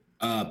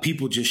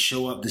people just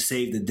show up to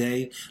save the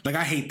day. Like,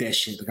 I hate that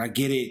shit. Like, I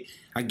get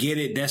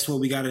it. That's what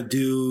we got to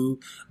do.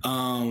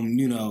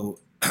 You know,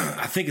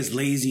 I think it's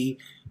lazy,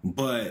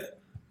 but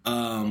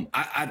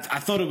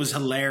I thought it was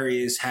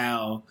hilarious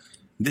how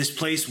this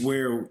place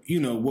where, you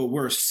know,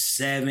 we're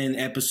 7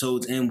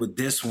 episodes in with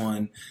this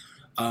one,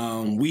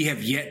 we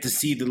have yet to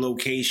see the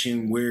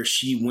location where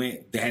she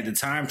went. They had the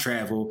time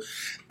travel,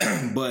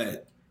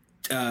 but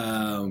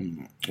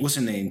what's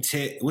her name?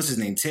 Tick. What's his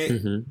name? Tick.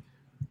 Mm-hmm.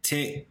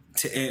 Tick.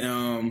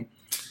 And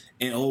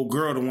old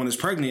girl, the one that's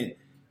pregnant.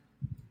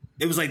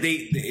 It was like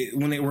they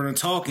when they were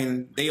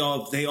talking, they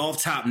all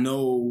top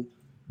know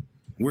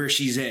where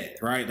she's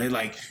at, right? They're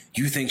like,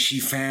 you think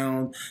she's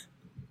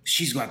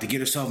got to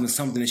get herself into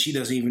something that she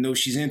doesn't even know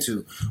she's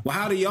into. Well,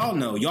 how do y'all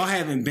know? Y'all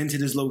haven't been to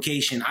this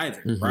location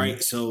either, mm-hmm.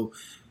 right? So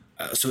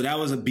that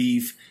was a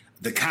beef.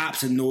 The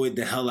cops annoyed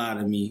the hell out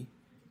of me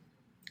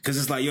because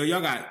it's like, yo,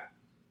 y'all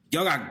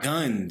got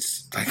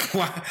guns. Like,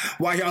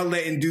 why y'all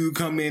letting dude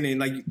come in and,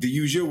 like, to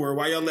use your word,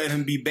 why y'all letting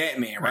him be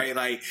Batman, right?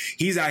 Like,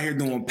 he's out here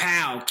doing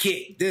pow,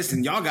 kick, this,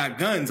 and y'all got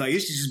guns. Like,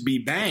 it should just be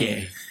bang.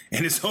 Yeah.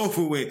 And it's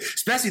over with,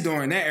 especially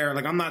during that era.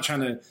 Like, I'm not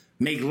trying to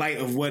make light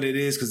of what it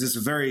is because it's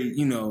a very,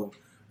 you know,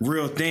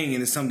 real thing,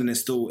 and it's something that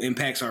still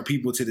impacts our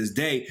people to this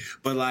day.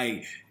 But,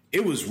 like,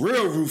 it was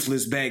real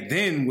ruthless back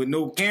then with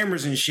no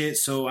cameras and shit.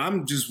 So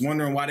I'm just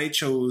wondering why they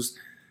chose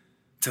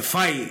to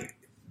fight,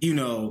 you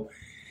know.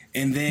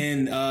 And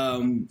then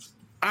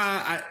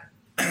I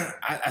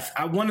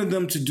I wanted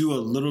them to do a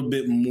little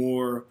bit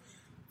more.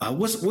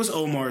 What's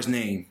Omar's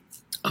name?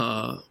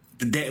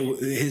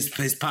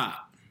 His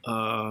pop.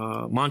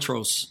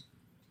 Montrose.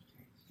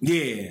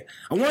 Yeah,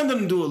 I wanted them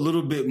to do a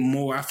little bit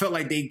more. I felt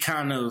like they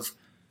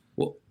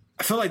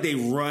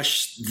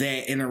rushed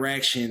that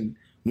interaction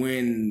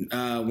when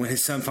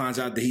his son finds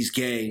out that he's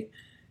gay,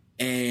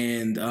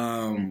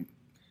 and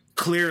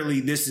clearly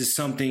this is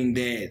something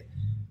that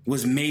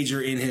was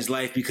major in his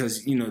life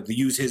because, you know, to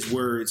use his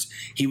words,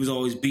 he was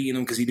always beating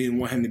him because he didn't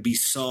want him to be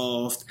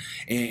soft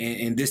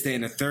and this, that,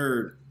 and the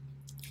third.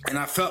 And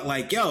I felt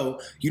like, yo,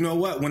 you know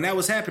what? When that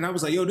was happening, I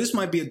was like, yo, this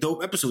might be a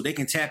dope episode. They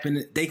can tap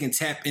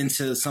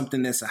into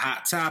something that's a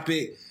hot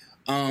topic.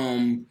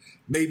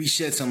 Maybe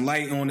shed some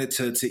light on it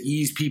to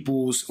ease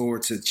people's or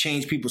to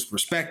change people's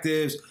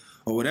perspectives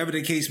or whatever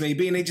the case may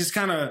be. And they just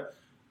kind of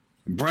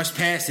brushed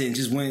past it and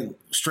just went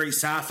straight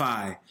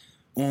sci-fi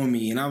on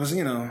me. And I was,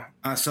 you know,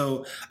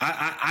 so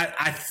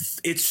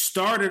it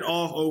started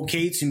off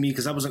okay to me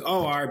because I was like,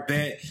 oh, I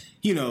bet,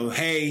 you know,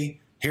 hey,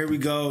 here we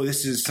go.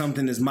 This is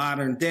something that's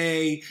modern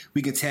day.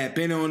 We can tap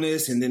in on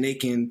this, and then they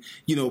can,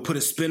 you know, put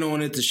a spin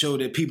on it to show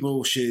that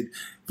people should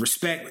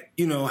respect,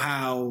 you know,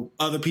 how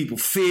other people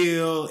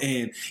feel,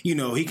 and, you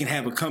know, he can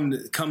have a come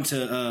to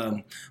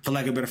for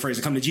lack of a better phrase,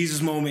 a come to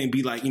Jesus moment and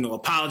be like, you know,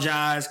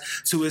 apologize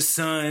to his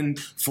son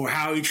for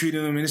how he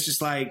treated him, and it's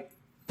just like,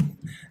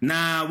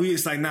 nah,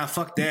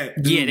 fuck that.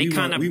 Dude, yeah, they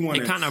kind of breeze.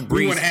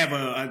 We want to have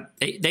a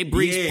they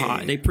breeze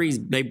by.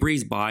 They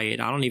breeze by it.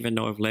 I don't even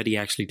know if Letty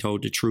actually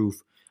told the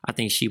truth. I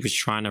think she was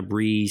trying to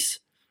breeze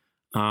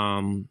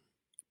by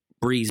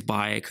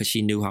it because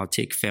she knew how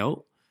Tick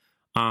felt.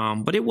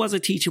 But it was a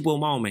teachable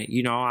moment.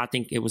 You know, I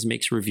think it was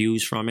mixed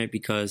reviews from it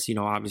because, you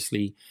know,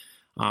 obviously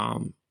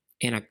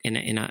in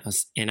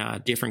a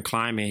different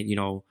climate, you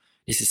know,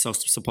 this is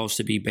supposed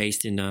to be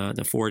based in the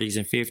 40s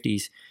and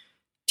 50s.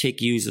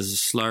 Tick uses a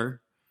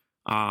slur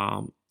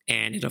and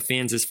it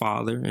offends his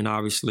father. And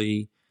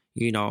obviously,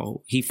 you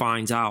know, he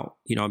finds out,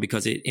 you know,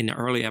 because in the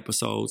early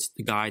episodes,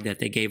 the guy that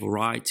they gave a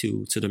ride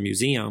to the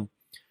museum,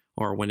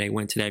 or when they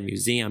went to that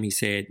museum, he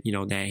said, you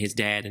know, that his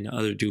dad and the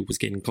other dude was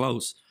getting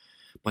close,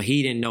 but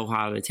he didn't know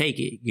how to take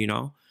it. You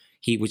know,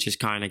 he was just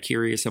kind of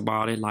curious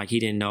about it. Like he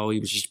didn't know, he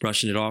was just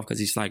brushing it off because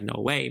he's like,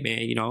 no way,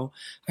 man. You know,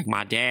 like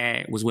my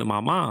dad was with my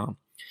mom.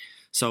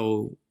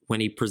 So when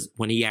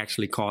he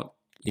actually caught,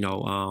 you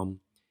know,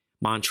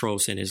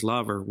 Montrose and his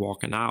lover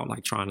walking out,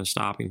 like trying to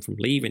stop him from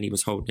leaving, he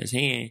was holding his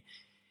hand.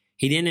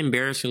 He didn't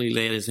embarrassingly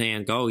let his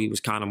hand go. He was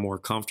kind of more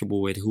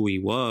comfortable with who he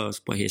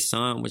was, but his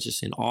son was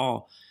just in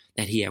awe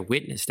that he had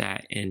witnessed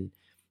that. And,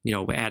 you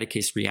know, with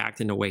Atticus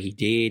reacting the way he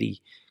did,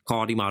 he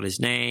called him out his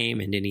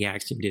name, and then he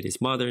asked him, did his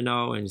mother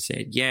know? And he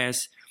said,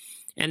 yes.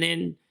 And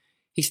then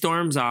he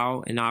storms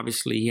out, and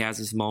obviously he has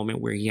this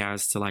moment where he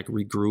has to like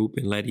regroup,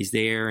 and Letty's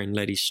there, and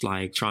Letty's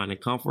like trying to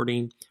comfort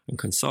him and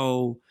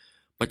console.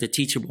 But the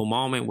teachable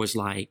moment was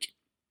like,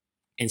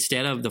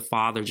 instead of the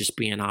father just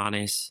being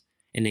honest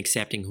and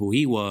accepting who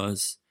he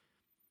was,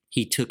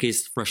 he took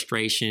his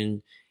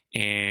frustration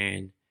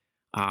and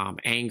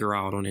anger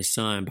out on his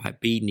son by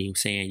beating him,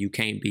 saying, you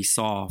can't be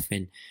soft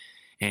and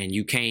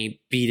you can't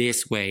be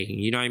this way.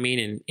 You know what I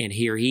mean? And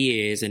here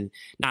he is, and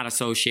not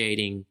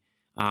associating,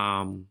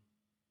 you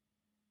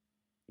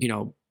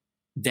know,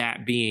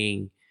 that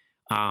being,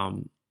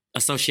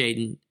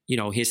 associating, you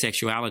know, his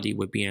sexuality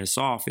with being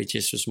soft. It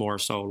just was more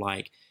so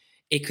like,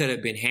 it could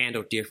have been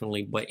handled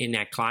differently, but in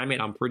that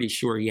climate, I'm pretty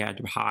sure he had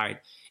to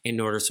hide in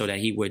order so that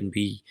he wouldn't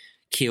be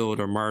killed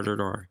or murdered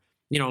or,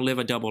 you know, live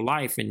a double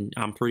life. And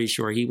I'm pretty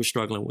sure he was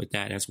struggling with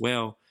that as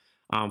well,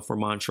 for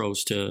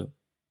Montrose to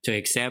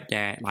accept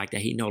that, like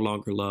that he no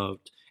longer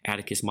loved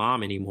Atticus'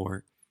 mom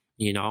anymore,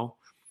 you know?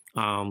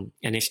 And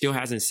it still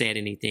hasn't said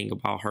anything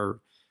about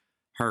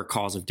her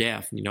cause of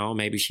death, you know?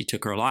 Maybe she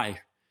took her life.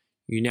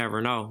 You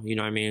never know, you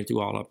know what I mean,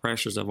 through all the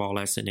pressures of all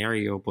that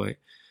scenario. But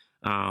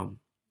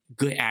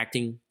good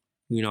acting,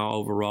 you know,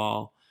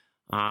 overall.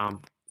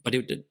 But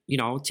it, you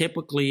know,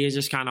 typically it's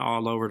just kind of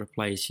all over the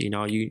place. You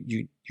know,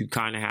 you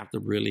kind of have to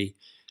really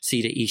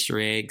see the Easter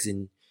eggs,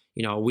 and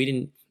you know,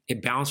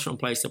 it bounced from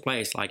place to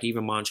place. Like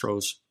even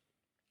Montrose,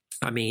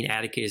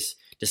 Atticus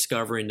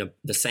discovering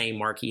the same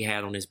mark he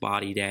had on his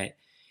body that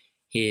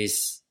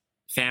his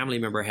family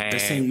member had.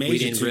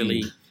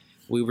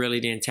 We really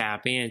didn't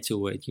tap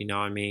into it. You know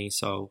what I mean?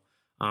 So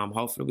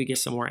hopefully we get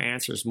some more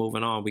answers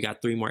moving on. We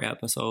got 3 more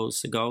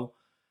episodes to go.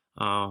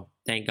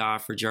 Thank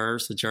God for Jerv,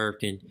 so Jerv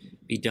can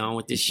be done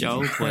with this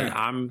show. But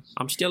I'm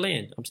still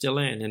in.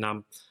 And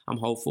I'm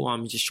hopeful.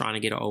 I'm just trying to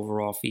get an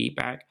overall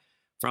feedback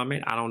from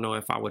it. I don't know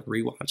if I would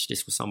rewatch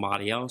this with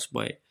somebody else,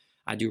 but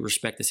I do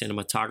respect the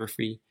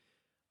cinematography,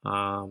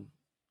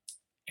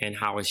 and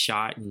how it's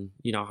shot, and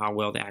you know how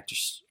well the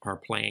actors are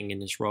playing in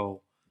this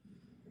role.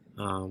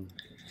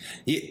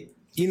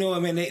 You know, I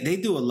mean, they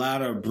do a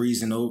lot of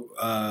breezing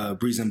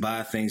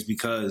by things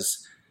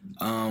because.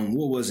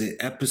 What was it?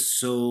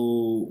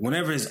 Episode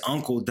whenever his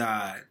uncle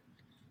died,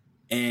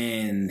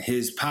 and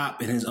his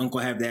pop and his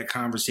uncle have that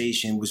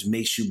conversation, which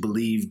makes you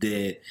believe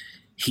that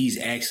he's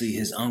actually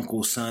his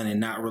uncle's son and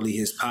not really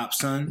his pop's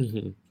son.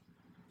 Mm-hmm.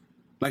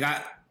 Like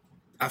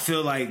I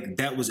feel like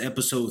that was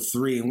episode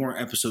 3 and we're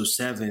on episode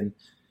 7,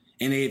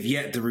 and they have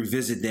yet to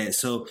revisit that.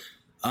 So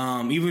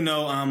even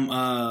though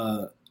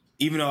I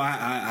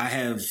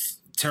have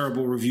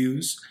terrible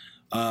reviews,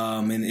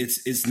 and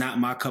it's not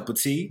my cup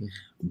of tea,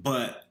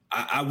 but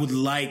I would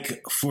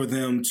like for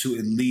them to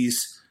at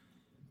least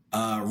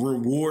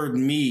reward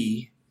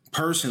me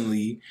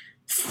personally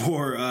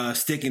for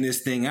sticking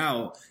this thing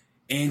out.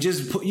 And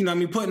just putting a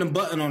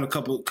button on a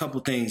couple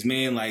things,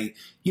 man. Like,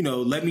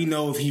 let me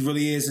know if he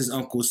really is his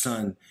uncle's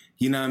son.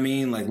 You know what I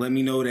mean? Like, let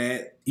me know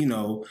that.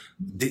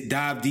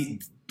 Dive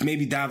deep,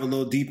 maybe dive a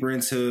little deeper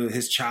into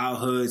his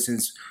childhood,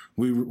 since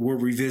we're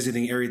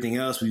revisiting everything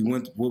else. We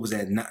went. What was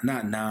that? Not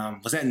Nam.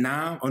 Was that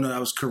Nam? Oh no,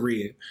 that was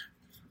Korea.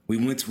 We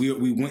went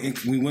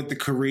to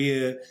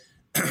Korea.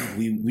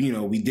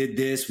 we did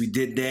this. We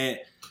did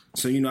that.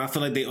 So I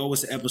feel like they owe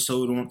us an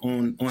episode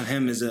on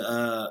him as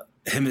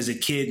a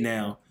kid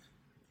now,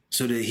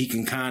 so that he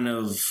can kind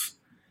of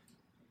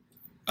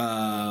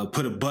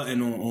put a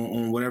button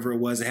on whatever it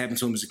was that happened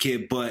to him as a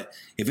kid. But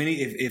if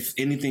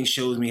anything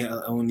shows me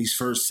on these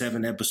first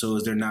 7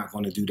 episodes, they're not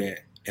going to do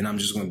that, and I'm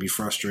just going to be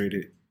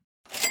frustrated.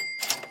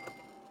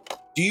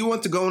 Do you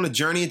want to go on a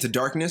journey into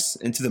darkness,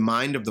 into the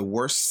mind of the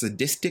worst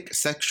sadistic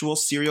sexual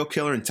serial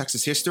killer in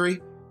Texas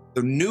history?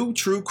 The new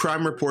True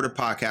Crime Reporter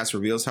podcast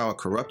reveals how a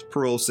corrupt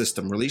parole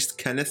system released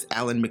Kenneth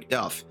Allen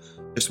McDuff.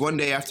 Just one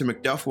day after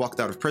McDuff walked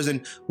out of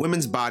prison,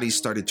 women's bodies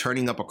started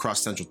turning up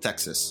across Central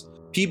Texas.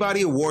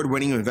 Peabody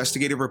Award-winning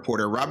investigative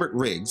reporter Robert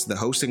Riggs, the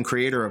host and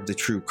creator of the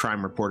True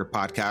Crime Reporter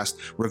podcast,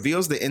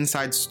 reveals the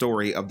inside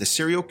story of the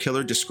serial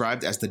killer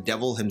described as the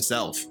devil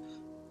himself.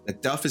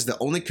 McDuff is the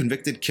only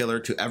convicted killer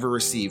to ever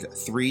receive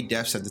 3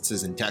 death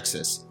sentences in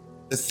Texas.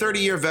 The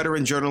 30-year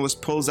veteran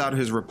journalist pulls out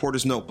his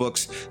reporter's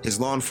notebooks. His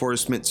law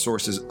enforcement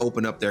sources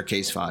open up their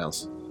case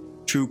files.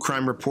 True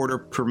Crime Reporter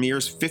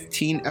premieres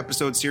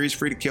 15-episode series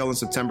Free to Kill on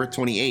September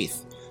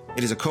 28th.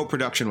 It is a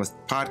co-production with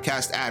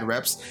Podcast Ad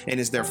Reps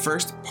and is their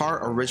first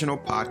part original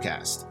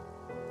podcast.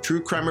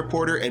 True Crime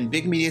Reporter and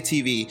Big Media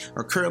TV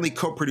are currently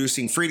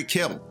co-producing Free to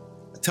Kill,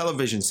 a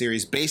television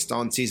series based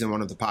on season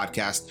 1 of the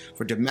podcast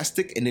for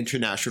domestic and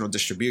international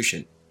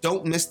distribution.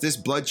 Don't miss this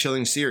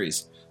blood-chilling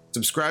series.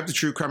 Subscribe to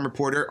True Crime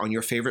Reporter on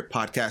your favorite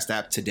podcast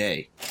app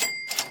today.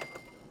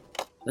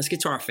 Let's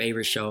get to our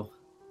favorite show,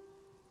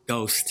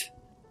 Ghost.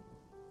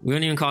 We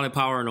don't even call it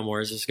Power no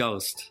more. It's just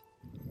Ghost.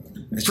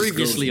 It's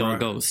Previously just Ghost, on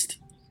Ghost.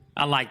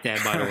 I like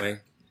that, by the way.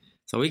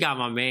 So we got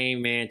my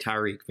main man,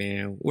 Tariq,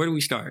 man. Where do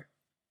we start?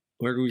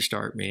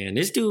 Man?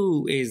 This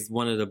dude is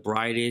one of the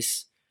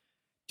brightest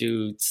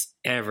dudes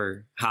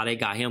ever. How they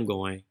got him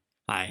going.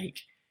 Like,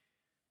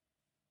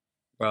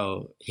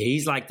 bro,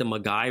 he's like the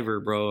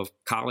MacGyver, bro, of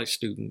college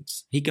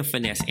students. He can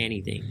finesse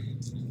anything.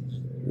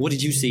 What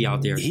did you see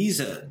out there? He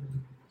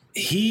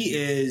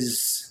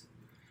is,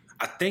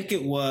 I think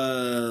it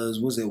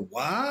was it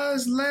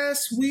Waz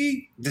last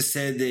week that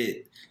said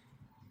that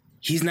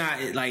he's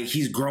not, like,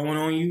 he's growing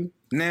on you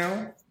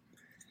now.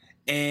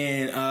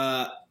 And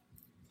I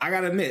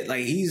gotta admit,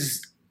 like,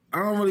 I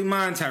don't really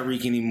mind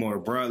Tariq anymore,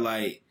 bro.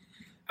 Like,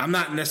 I'm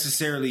not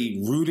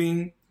necessarily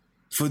rooting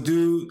for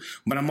dude,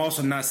 but I'm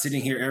also not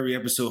sitting here every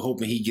episode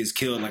hoping he gets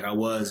killed like I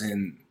was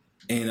in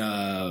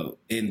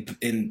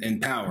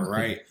Power,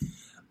 right?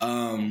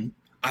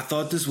 I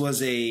thought this was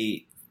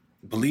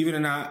believe it or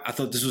not, I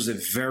thought this was a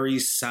very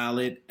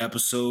solid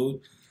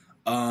episode.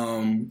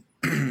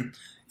 It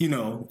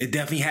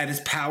definitely had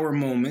its power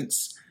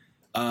moments,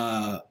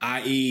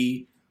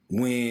 i.e.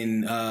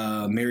 when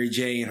Mary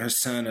J and her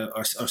son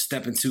are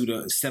stepping to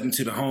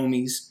the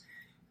homies,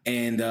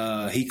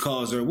 and he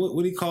calls her, what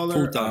do he call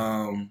her?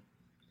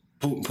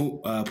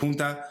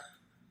 Punta.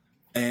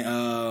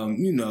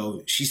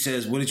 And she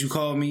says, "What did you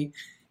call me?"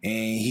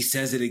 And he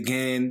says it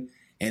again,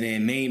 and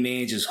then main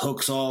man just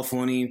hooks off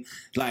on him.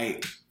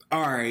 Like,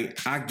 all right,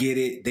 I get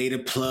it. They the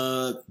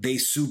plug. They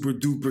super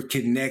duper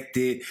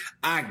connected.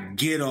 I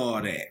get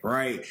all that,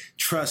 right?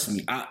 Trust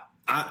me. I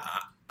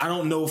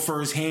don't know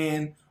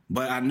firsthand,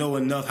 but I know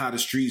enough how the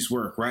streets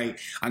work, right?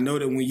 I know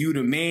that when you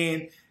the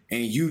man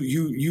and you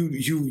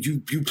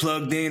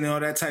plugged in and all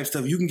that type of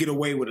stuff, you can get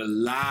away with a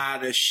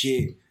lot of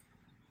shit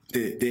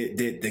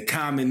that the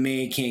common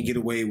man can't get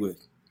away with.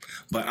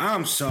 But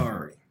I'm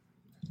sorry,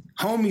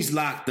 homie's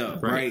locked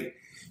up, right?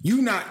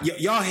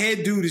 Y'all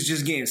head dude is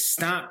just getting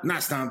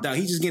not stomped out.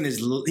 He's just getting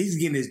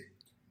his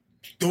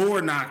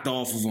door knocked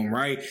off of him,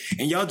 right?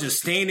 And y'all just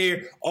staying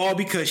there all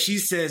because she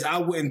says I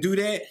wouldn't do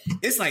that.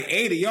 It's like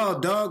 8 of y'all,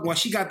 dog. While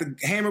she got the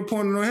hammer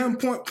pointing on him,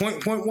 point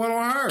one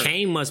on her.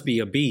 Kane must be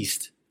a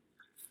beast.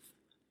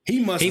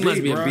 He must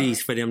be a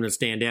beast for them to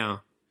stand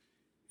down.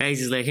 They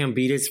just let him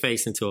beat his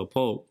face into a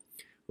pulp.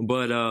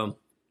 But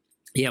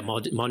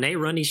Monet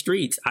run these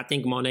streets. I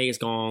think Monet is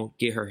gonna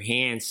get her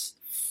hands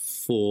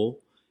full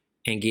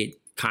and get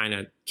kind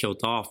of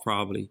killed off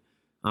probably.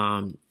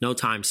 No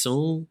time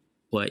soon,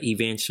 but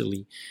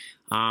eventually.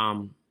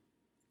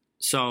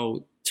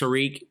 So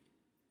Tariq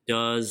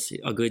does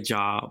a good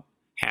job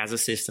has a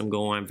system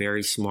going,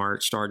 very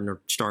smart,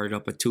 started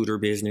up a tutor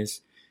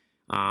business,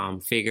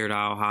 figured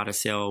out how to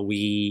sell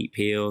weed,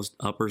 pills,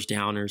 uppers,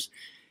 downers,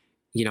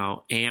 you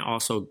know, and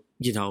also,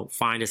 you know,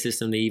 find a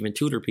system to even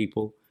tutor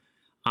people.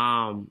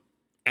 And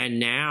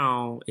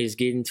now is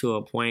getting to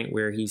a point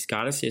where he's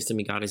got a system.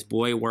 He got his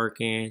boy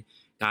working,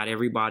 got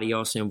everybody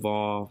else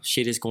involved.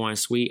 Shit is going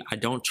sweet. I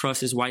don't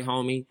trust his white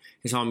homie.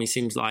 His homie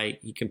seems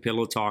like he can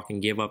pillow talk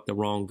and give up the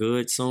wrong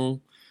goods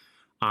soon.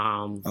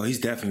 He's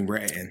definitely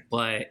ratting.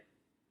 But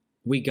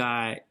we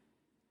got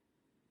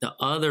the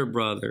other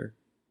brother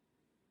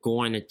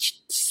going to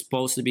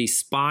supposed to be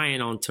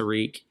spying on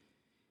Tariq.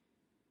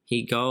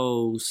 He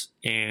goes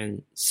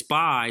and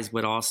spies,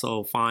 but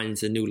also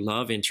finds a new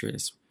love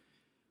interest,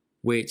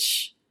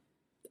 which,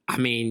 I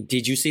mean,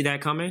 did you see that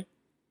coming?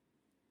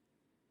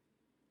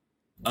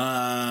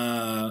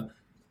 I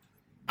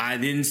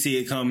didn't see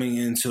it coming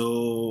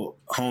until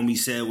homie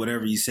said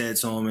whatever he said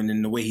to him, and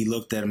then the way he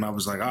looked at him, I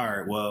was like, all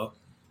right, well,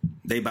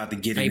 they about to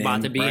get it in. They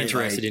about to be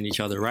interested in each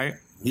other, right?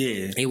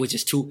 Yeah. It was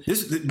just too...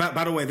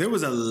 By the way, there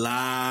was a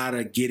lot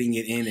of getting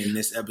it in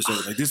this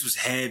episode. Like, this was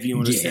heavy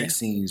on the sex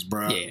scenes,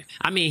 bro. Yeah.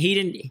 I mean, he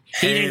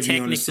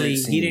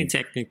didn't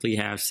technically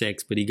have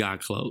sex, but he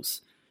got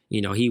close.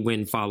 You know, he went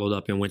and followed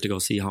up and went to go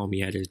see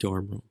homie at his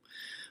dorm room.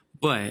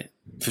 But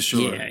for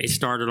sure, yeah, it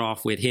started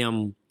off with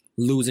him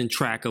losing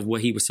track of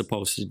what he was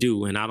supposed to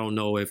do. And I don't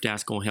know if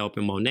that's going to help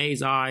in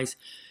Monet's eyes,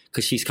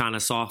 because she's kind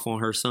of soft on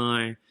her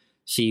son.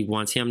 She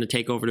wants him to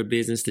take over the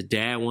business. The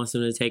dad wants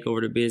him to take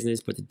over the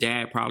business, but the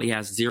dad probably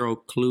has zero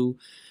clue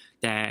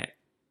that,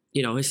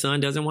 you know, his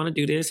son doesn't want to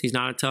do this. He's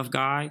not a tough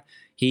guy.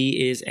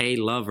 He is a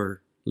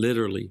lover,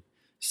 literally.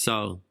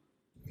 So,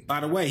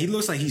 by the way, he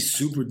looks like he's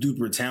super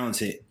duper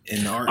talented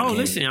in the art game.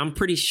 Listen, I'm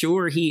pretty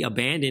sure he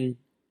abandoned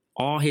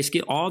all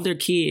their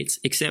kids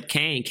except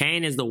Kane.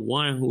 Kane is the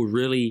one who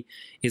really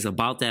is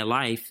about that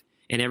life,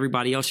 and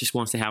everybody else just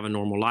wants to have a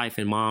normal life.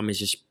 And mom is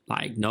just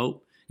like,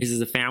 nope. This is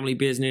a family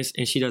business,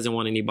 and she doesn't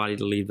want anybody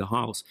to leave the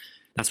house.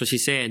 That's what she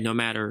said. No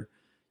matter,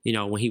 you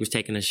know, when he was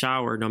taking a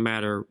shower, no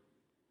matter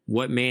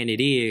what man it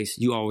is,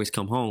 you always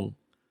come home.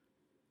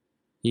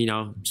 You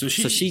know, so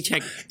she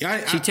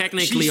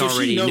technically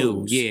already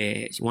knew.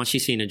 Yeah, once she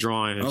seen the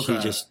drawing, she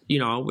just, you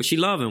know, she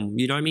love him.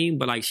 You know what I mean?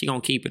 But like, she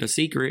gonna keep it a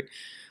secret.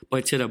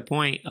 But to the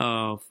point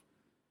of,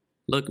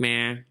 look,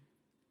 man,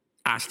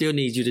 I still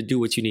need you to do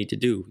what you need to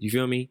do. You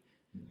feel me?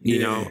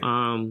 You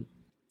know.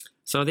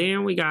 So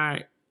then we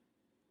got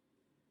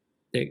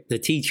the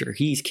teacher.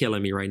 He's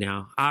killing me right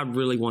now. I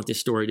really want this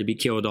story to be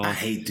killed off. I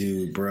hate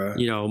dude, bro.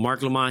 You know,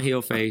 Mark Lamont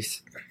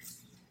Hillface.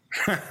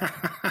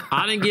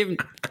 I didn't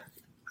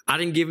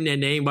give him that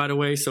name, by the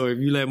way. So if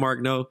you let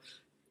Mark know,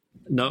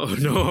 no,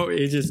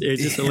 it's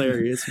just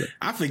hilarious.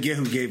 I forget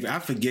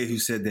who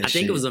said that. I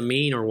think it was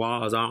Amin or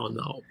Waz. I don't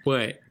know,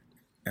 but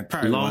it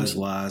probably was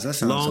Waz. That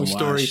sounds long some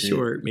story shit.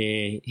 short,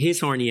 man, his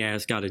horny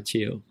ass got to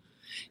chill.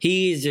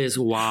 He's just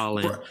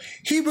wilding. Bro,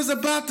 he was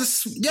about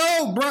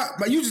to,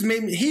 bro. You just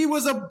made me. He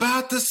was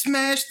about to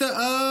smash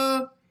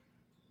the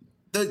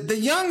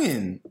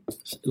youngin.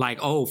 Like,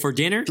 oh, for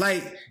dinner?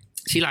 Like,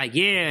 she like,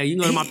 yeah, you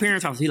can go to my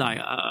parents' house. He like,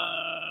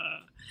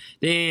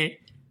 then.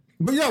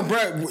 But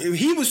bro,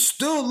 he was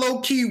still low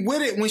key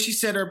with it when she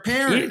said her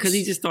parents. Yeah, because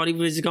he just thought he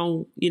was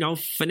going, you know,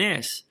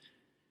 finesse.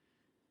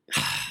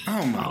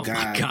 Oh my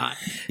god.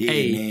 Yeah,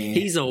 hey, man.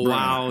 He's a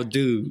wild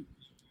dude.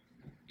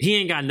 He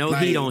ain't got no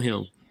heat on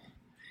him.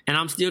 And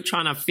I'm still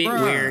trying to fit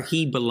where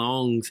he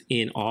belongs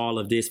in all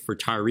of this for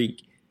Tariq.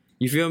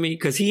 You feel me?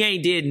 Because he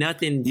ain't did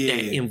nothing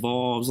that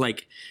involves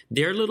like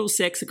their little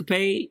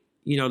sexcapade.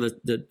 You know,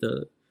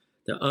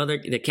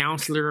 the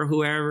counselor or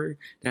whoever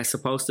that's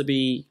supposed to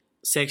be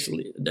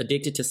sexually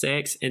addicted to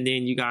sex, and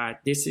then you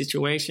got this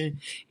situation.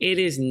 It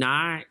is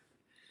not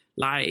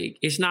like,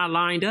 it's not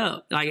lined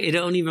up. Like, it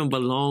don't even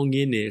belong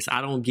in this.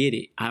 I don't get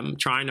it. I'm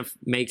trying to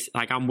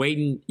I'm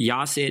waiting.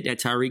 Y'all said that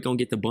Tariq gonna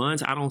get the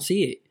buns. I don't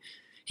see it.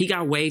 He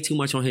got way too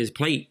much on his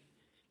plate.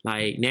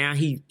 Like, now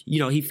he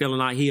feeling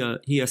like he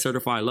a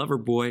certified lover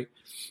boy,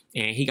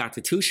 and he got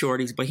the two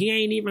shorties, but he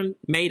ain't even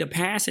made a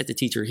pass at the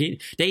teacher.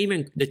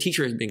 The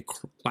teacher has been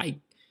like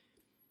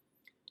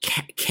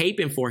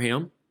caping for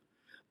him,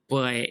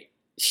 but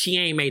she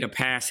ain't made a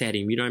pass at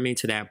him. You know what I mean?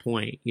 To that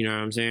point, you know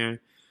what I'm saying?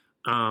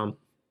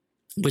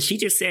 But she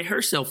just set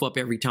herself up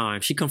every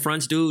time. She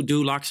confronts dude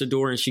locks the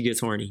door, and she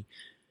gets horny.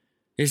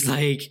 It's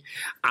like,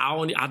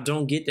 I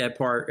don't get that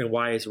part and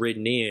why it's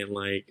written in.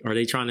 Like, are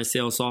they trying to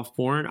sell soft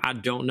porn? I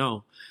don't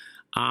know.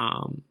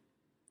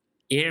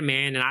 Yeah,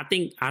 man. And I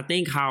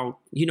think how,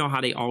 you know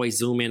how they always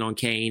zoom in on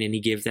Kane and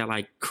he gives that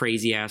like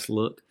crazy ass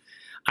look.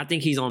 I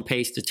think he's on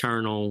pace to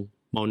turn on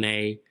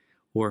Monet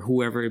or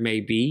whoever it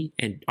may be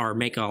or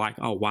make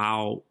a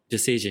wild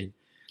decision.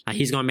 Like,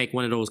 he's going to make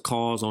one of those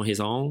calls on his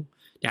own.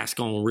 That's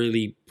going to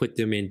really put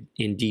them in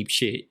deep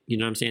shit. You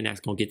know what I'm saying? That's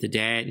going to get the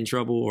dad in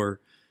trouble or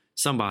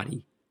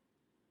somebody.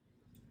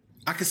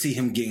 I could see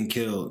him getting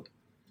killed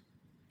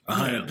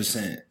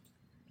 100%.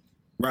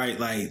 Right,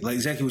 like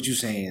exactly what you're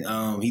saying.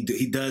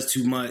 He does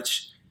too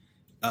much.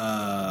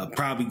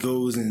 Probably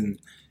goes and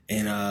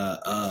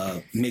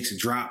makes a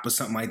drop or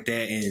something like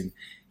that, and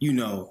you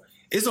know,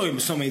 it's only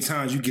so many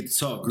times you get to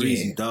talk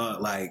greasy,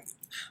 dog. Like,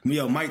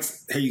 yo, here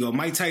you go.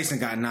 Mike Tyson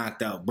got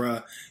knocked out,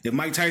 bruh. If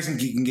Mike Tyson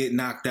can get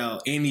knocked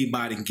out,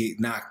 anybody can get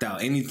knocked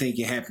out. Anything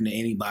can happen to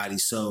anybody.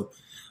 So,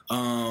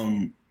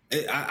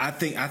 I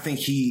think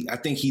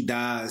he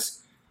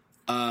dies.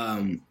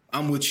 I'm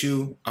with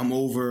you. I'm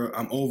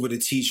over the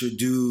teacher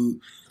dude.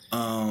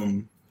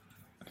 I'm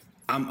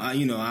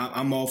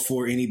all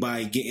for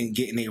anybody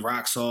getting their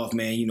rocks off,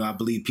 man. You know, I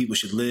believe people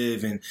should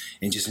live and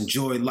just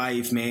enjoy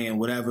life, man,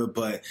 whatever.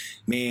 But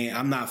man,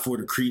 I'm not for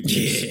the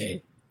creepness. Yeah.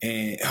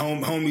 And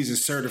homie's a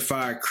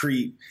certified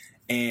creep,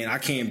 and I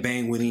can't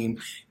bang with him,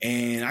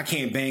 and I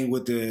can't bang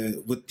with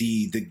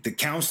the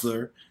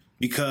counselor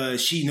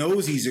because she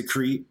knows he's a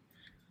creep,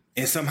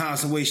 and somehow,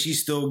 some way,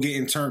 she's still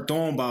getting turned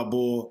on by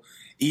Bull,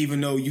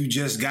 even though you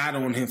just got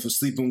on him for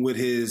sleeping with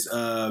his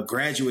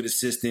graduate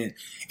assistant,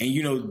 and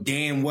you know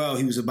damn well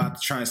he was about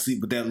to try and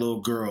sleep with that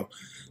little girl.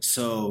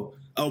 So,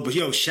 but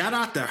yo, shout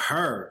out to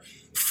her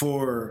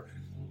for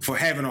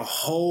having a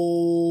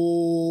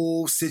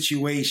whole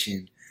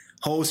situation.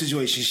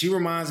 She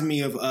reminds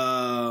me of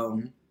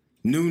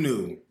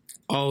Nunu.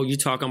 Oh, you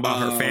talking about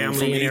her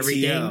family and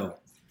everything? ATL.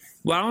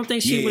 Well, I don't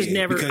think she was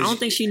never. I don't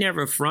think she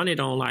never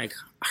fronted on like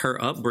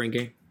her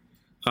upbringing.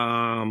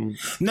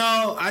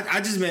 No,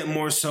 I just meant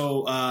more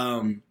so.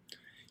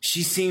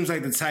 She seems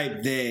like the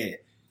type that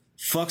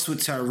fucks with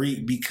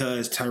Tariq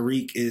because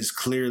Tariq is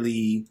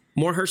clearly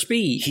more her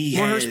speed.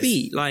 Her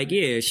speed. Like,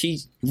 yeah,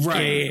 she's right.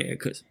 Yeah,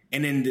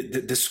 and then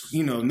the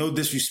you know, no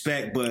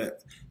disrespect,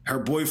 but her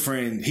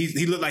boyfriend,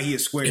 he looked like he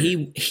is square.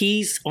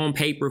 He's on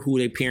paper who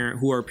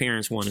her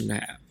parents want him to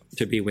have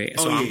to be with.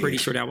 So I'm pretty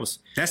sure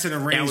that's an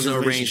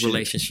arranged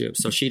relationship.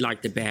 So she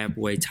liked the bad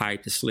boy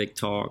type, the slick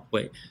talk,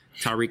 but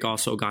Tariq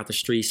also got the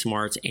street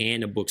smarts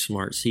and the book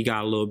smarts. He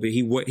got a little bit.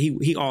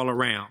 He all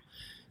around.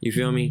 You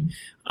feel me?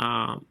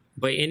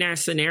 But in that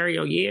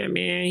scenario, yeah,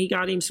 man, he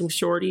got him some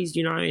shorties,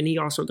 you know, and he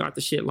also got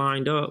the shit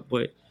lined up.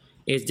 But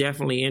it's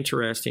definitely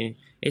interesting.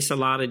 It's a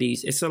lot of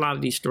these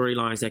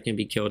storylines that can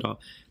be killed off.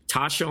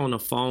 Tasha on the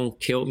phone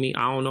killed me.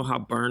 I don't know how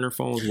burner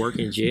phones work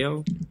in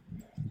jail,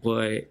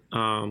 but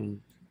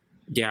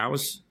yeah,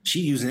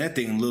 she using that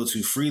thing a little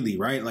too freely,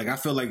 right? Like I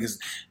feel like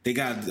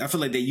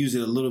they use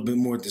it a little bit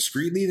more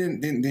discreetly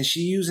than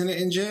she using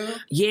it in jail.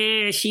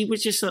 Yeah, she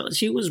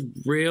was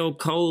real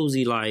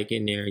cozy like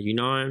in there, you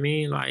know what I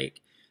mean?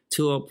 Like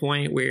to a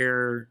point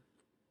where,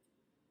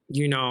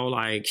 you know,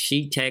 like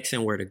she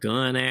texting where the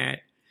gun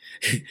at.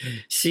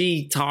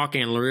 She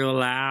talking real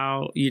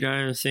loud, you know what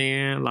I'm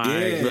saying?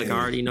 Like, look, I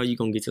already know you're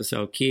going to get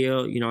yourself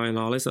killed, you know, and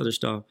all this other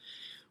stuff.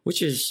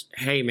 Which is,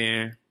 hey,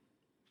 man,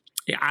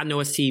 I know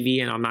it's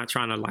TV and I'm not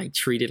trying to, like,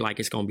 treat it like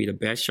it's going to be the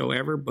best show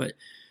ever, but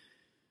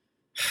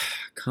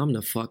come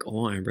the fuck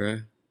on,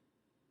 bro.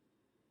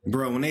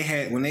 Bro, when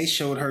they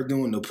showed her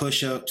doing the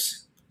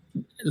push-ups,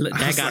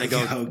 that gotta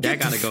go. That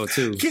gotta go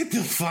too. Get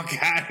the fuck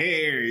out of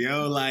here,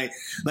 yo! Like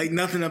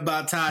nothing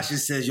about Tasha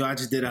says, yo. I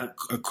just did a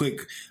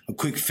quick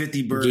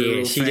 50 burger.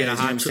 Yeah, she did a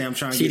hot.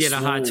 She did a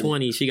hot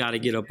 20. She got to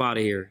get up out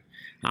of here.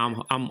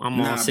 I'm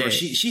all set. Bro,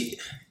 she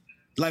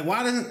like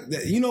why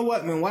doesn't you know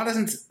what, man? Why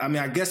doesn't I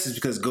mean? I guess it's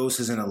because Ghost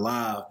isn't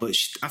alive, but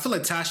I feel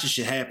like Tasha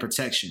should have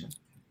protection.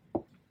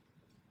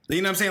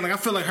 You know what I'm saying? Like I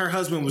feel like her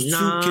husband was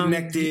too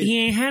connected. He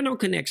ain't had no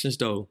connections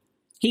though.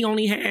 He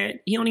only had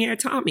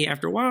Tommy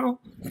after a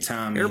while.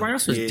 Tommy. Everybody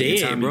else was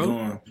dead, Tommy bro.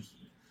 Gone.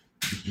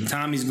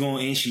 Tommy's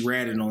gone and she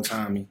ratted on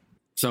Tommy.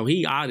 So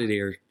he out of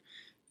there.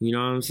 You know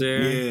what I'm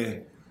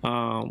saying?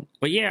 Yeah.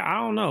 But yeah,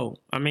 I don't know.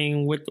 I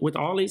mean, with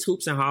all these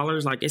hoops and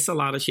hollers, like it's a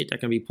lot of shit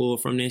that can be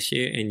pulled from this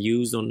shit and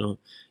used on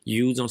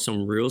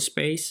some real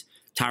space.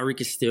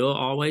 Tariq is still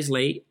always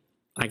late.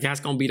 Like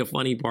that's gonna be the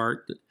funny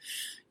part.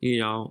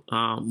 You know,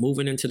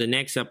 moving into the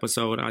next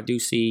episode, I do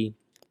see.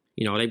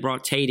 You know, they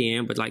brought Tate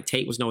in, but like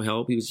Tate was no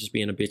help. He was just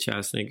being a bitch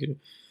ass nigga.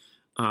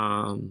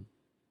 I'm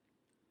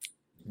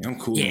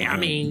cool. Yeah, I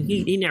mean,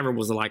 he never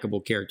was a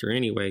likable character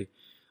anyway.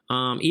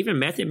 Even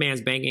Method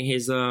Man's banging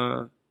his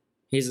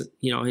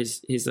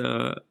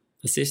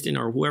assistant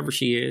or whoever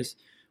she is,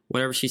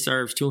 whatever she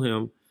serves to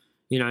him.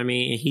 You know what I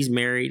mean? And he's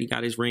married. He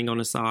got his ring on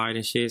the side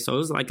and shit. So it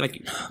was like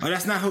oh,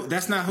 that's not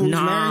who he's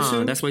married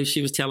to? That's what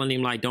she was telling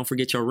him. Like, don't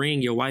forget your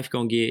ring. Your wife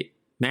gonna get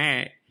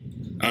mad.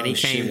 And he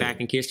came back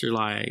and kissed her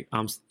like,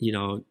 I'm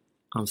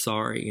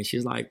sorry. And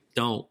she's like,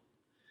 don't.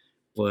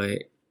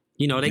 But,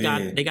 you know, they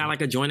got like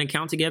a joint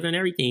account together and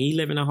everything. He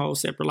living a whole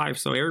separate life.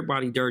 So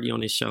everybody dirty on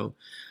this show.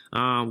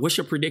 What's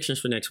your predictions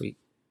for next week?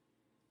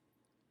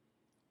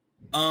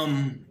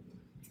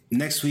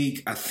 Next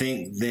week, I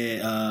think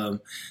that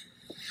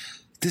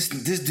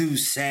this dude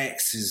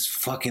Sax is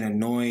fucking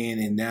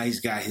annoying, and now he's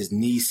got his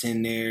niece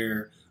in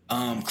there.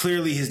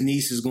 Clearly his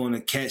niece is going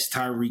to catch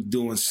Tariq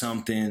doing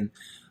something.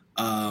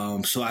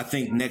 So I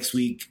think next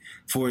week,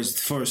 for as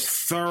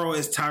thorough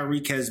as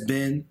Tariq has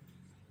been,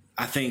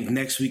 I think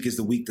next week is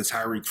the week that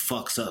Tariq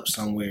fucks up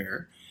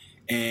somewhere.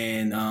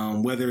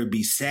 And whether it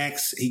be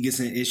Sax, he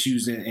gets in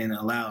issues and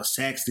allows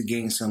Sax to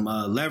gain some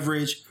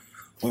leverage,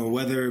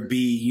 whether it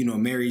be, you know,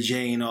 Mary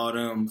Jane, all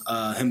them,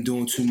 him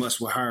doing too much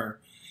with her.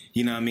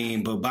 You know what I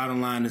mean? But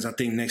bottom line is I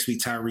think next week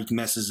Tyreek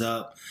messes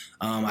up.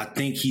 I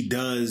think he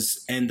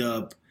does end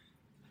up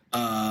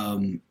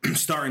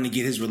starting to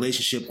get his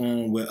relationship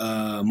on with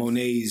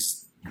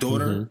Monet's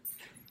daughter.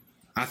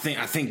 I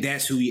think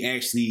that's who he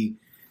actually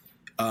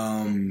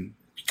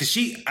because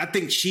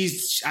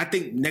I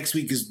think next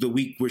week is the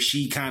week where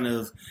she kind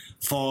of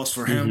falls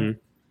for him.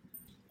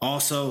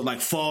 Also,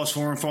 like falls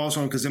for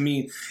him, because I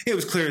mean, it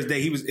was clear as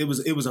day.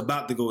 It was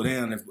about to go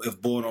down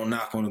if boy don't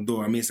knock on the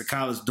door. I mean, it's a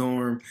college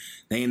dorm;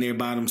 they ain't there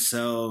by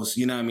themselves.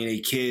 You know what I mean? They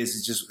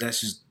kids.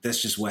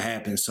 That's just what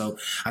happens. So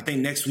I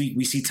think next week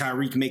we see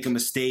Tyreek make a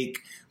mistake,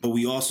 but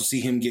we also see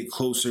him get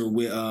closer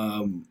with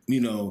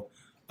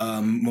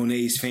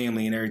Monet's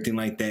family and everything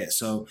like that.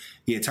 So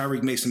yeah,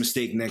 Tyreek makes a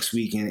mistake next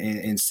week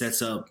and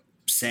sets up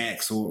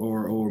Saxe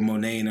or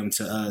Monet and them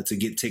to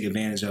take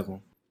advantage of him.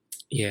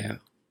 Yeah,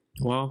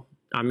 well.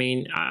 I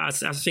mean,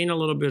 I've seen a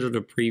little bit of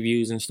the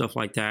previews and stuff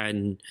like that.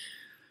 And,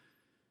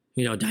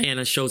 you know,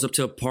 Diana shows up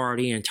to a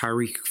party and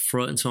Tyreek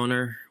fronts on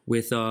her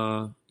with,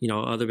 other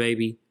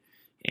baby.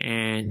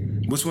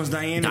 And which one's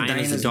Diana?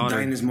 Diana's daughter.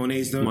 Diana's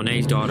Monet's daughter?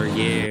 Monet's daughter,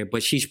 yeah.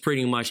 But she's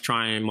pretty much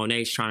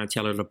Monet's trying to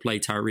tell her to play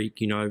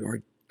Tyreek, you know,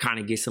 or kind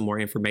of get some more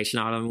information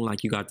out of him.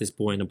 Like, you got this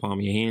boy in the palm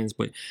of your hands.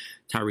 But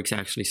Tyreek's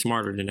actually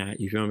smarter than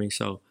that. You feel me?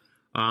 So,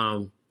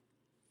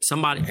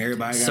 Somebody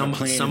gonna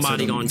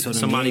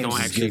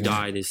actually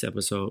die next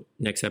episode.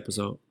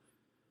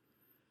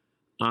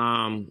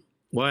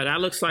 Well, that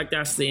looks like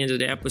that's the end of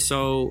the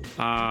episode.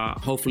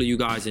 Hopefully you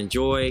guys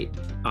enjoyed.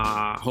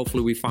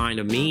 Hopefully we find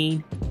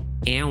Amin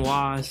and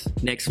Waz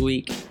next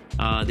week.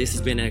 This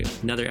has been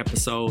another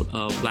episode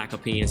of Black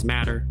Opinions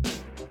Matter.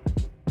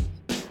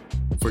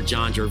 For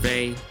John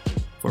Gervais,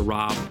 for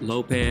Rob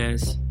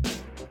Lopez,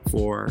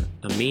 for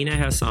Amina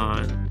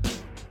Hassan,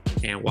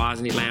 and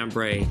Wozni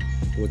Lambre.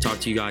 We'll talk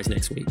to you guys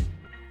next week.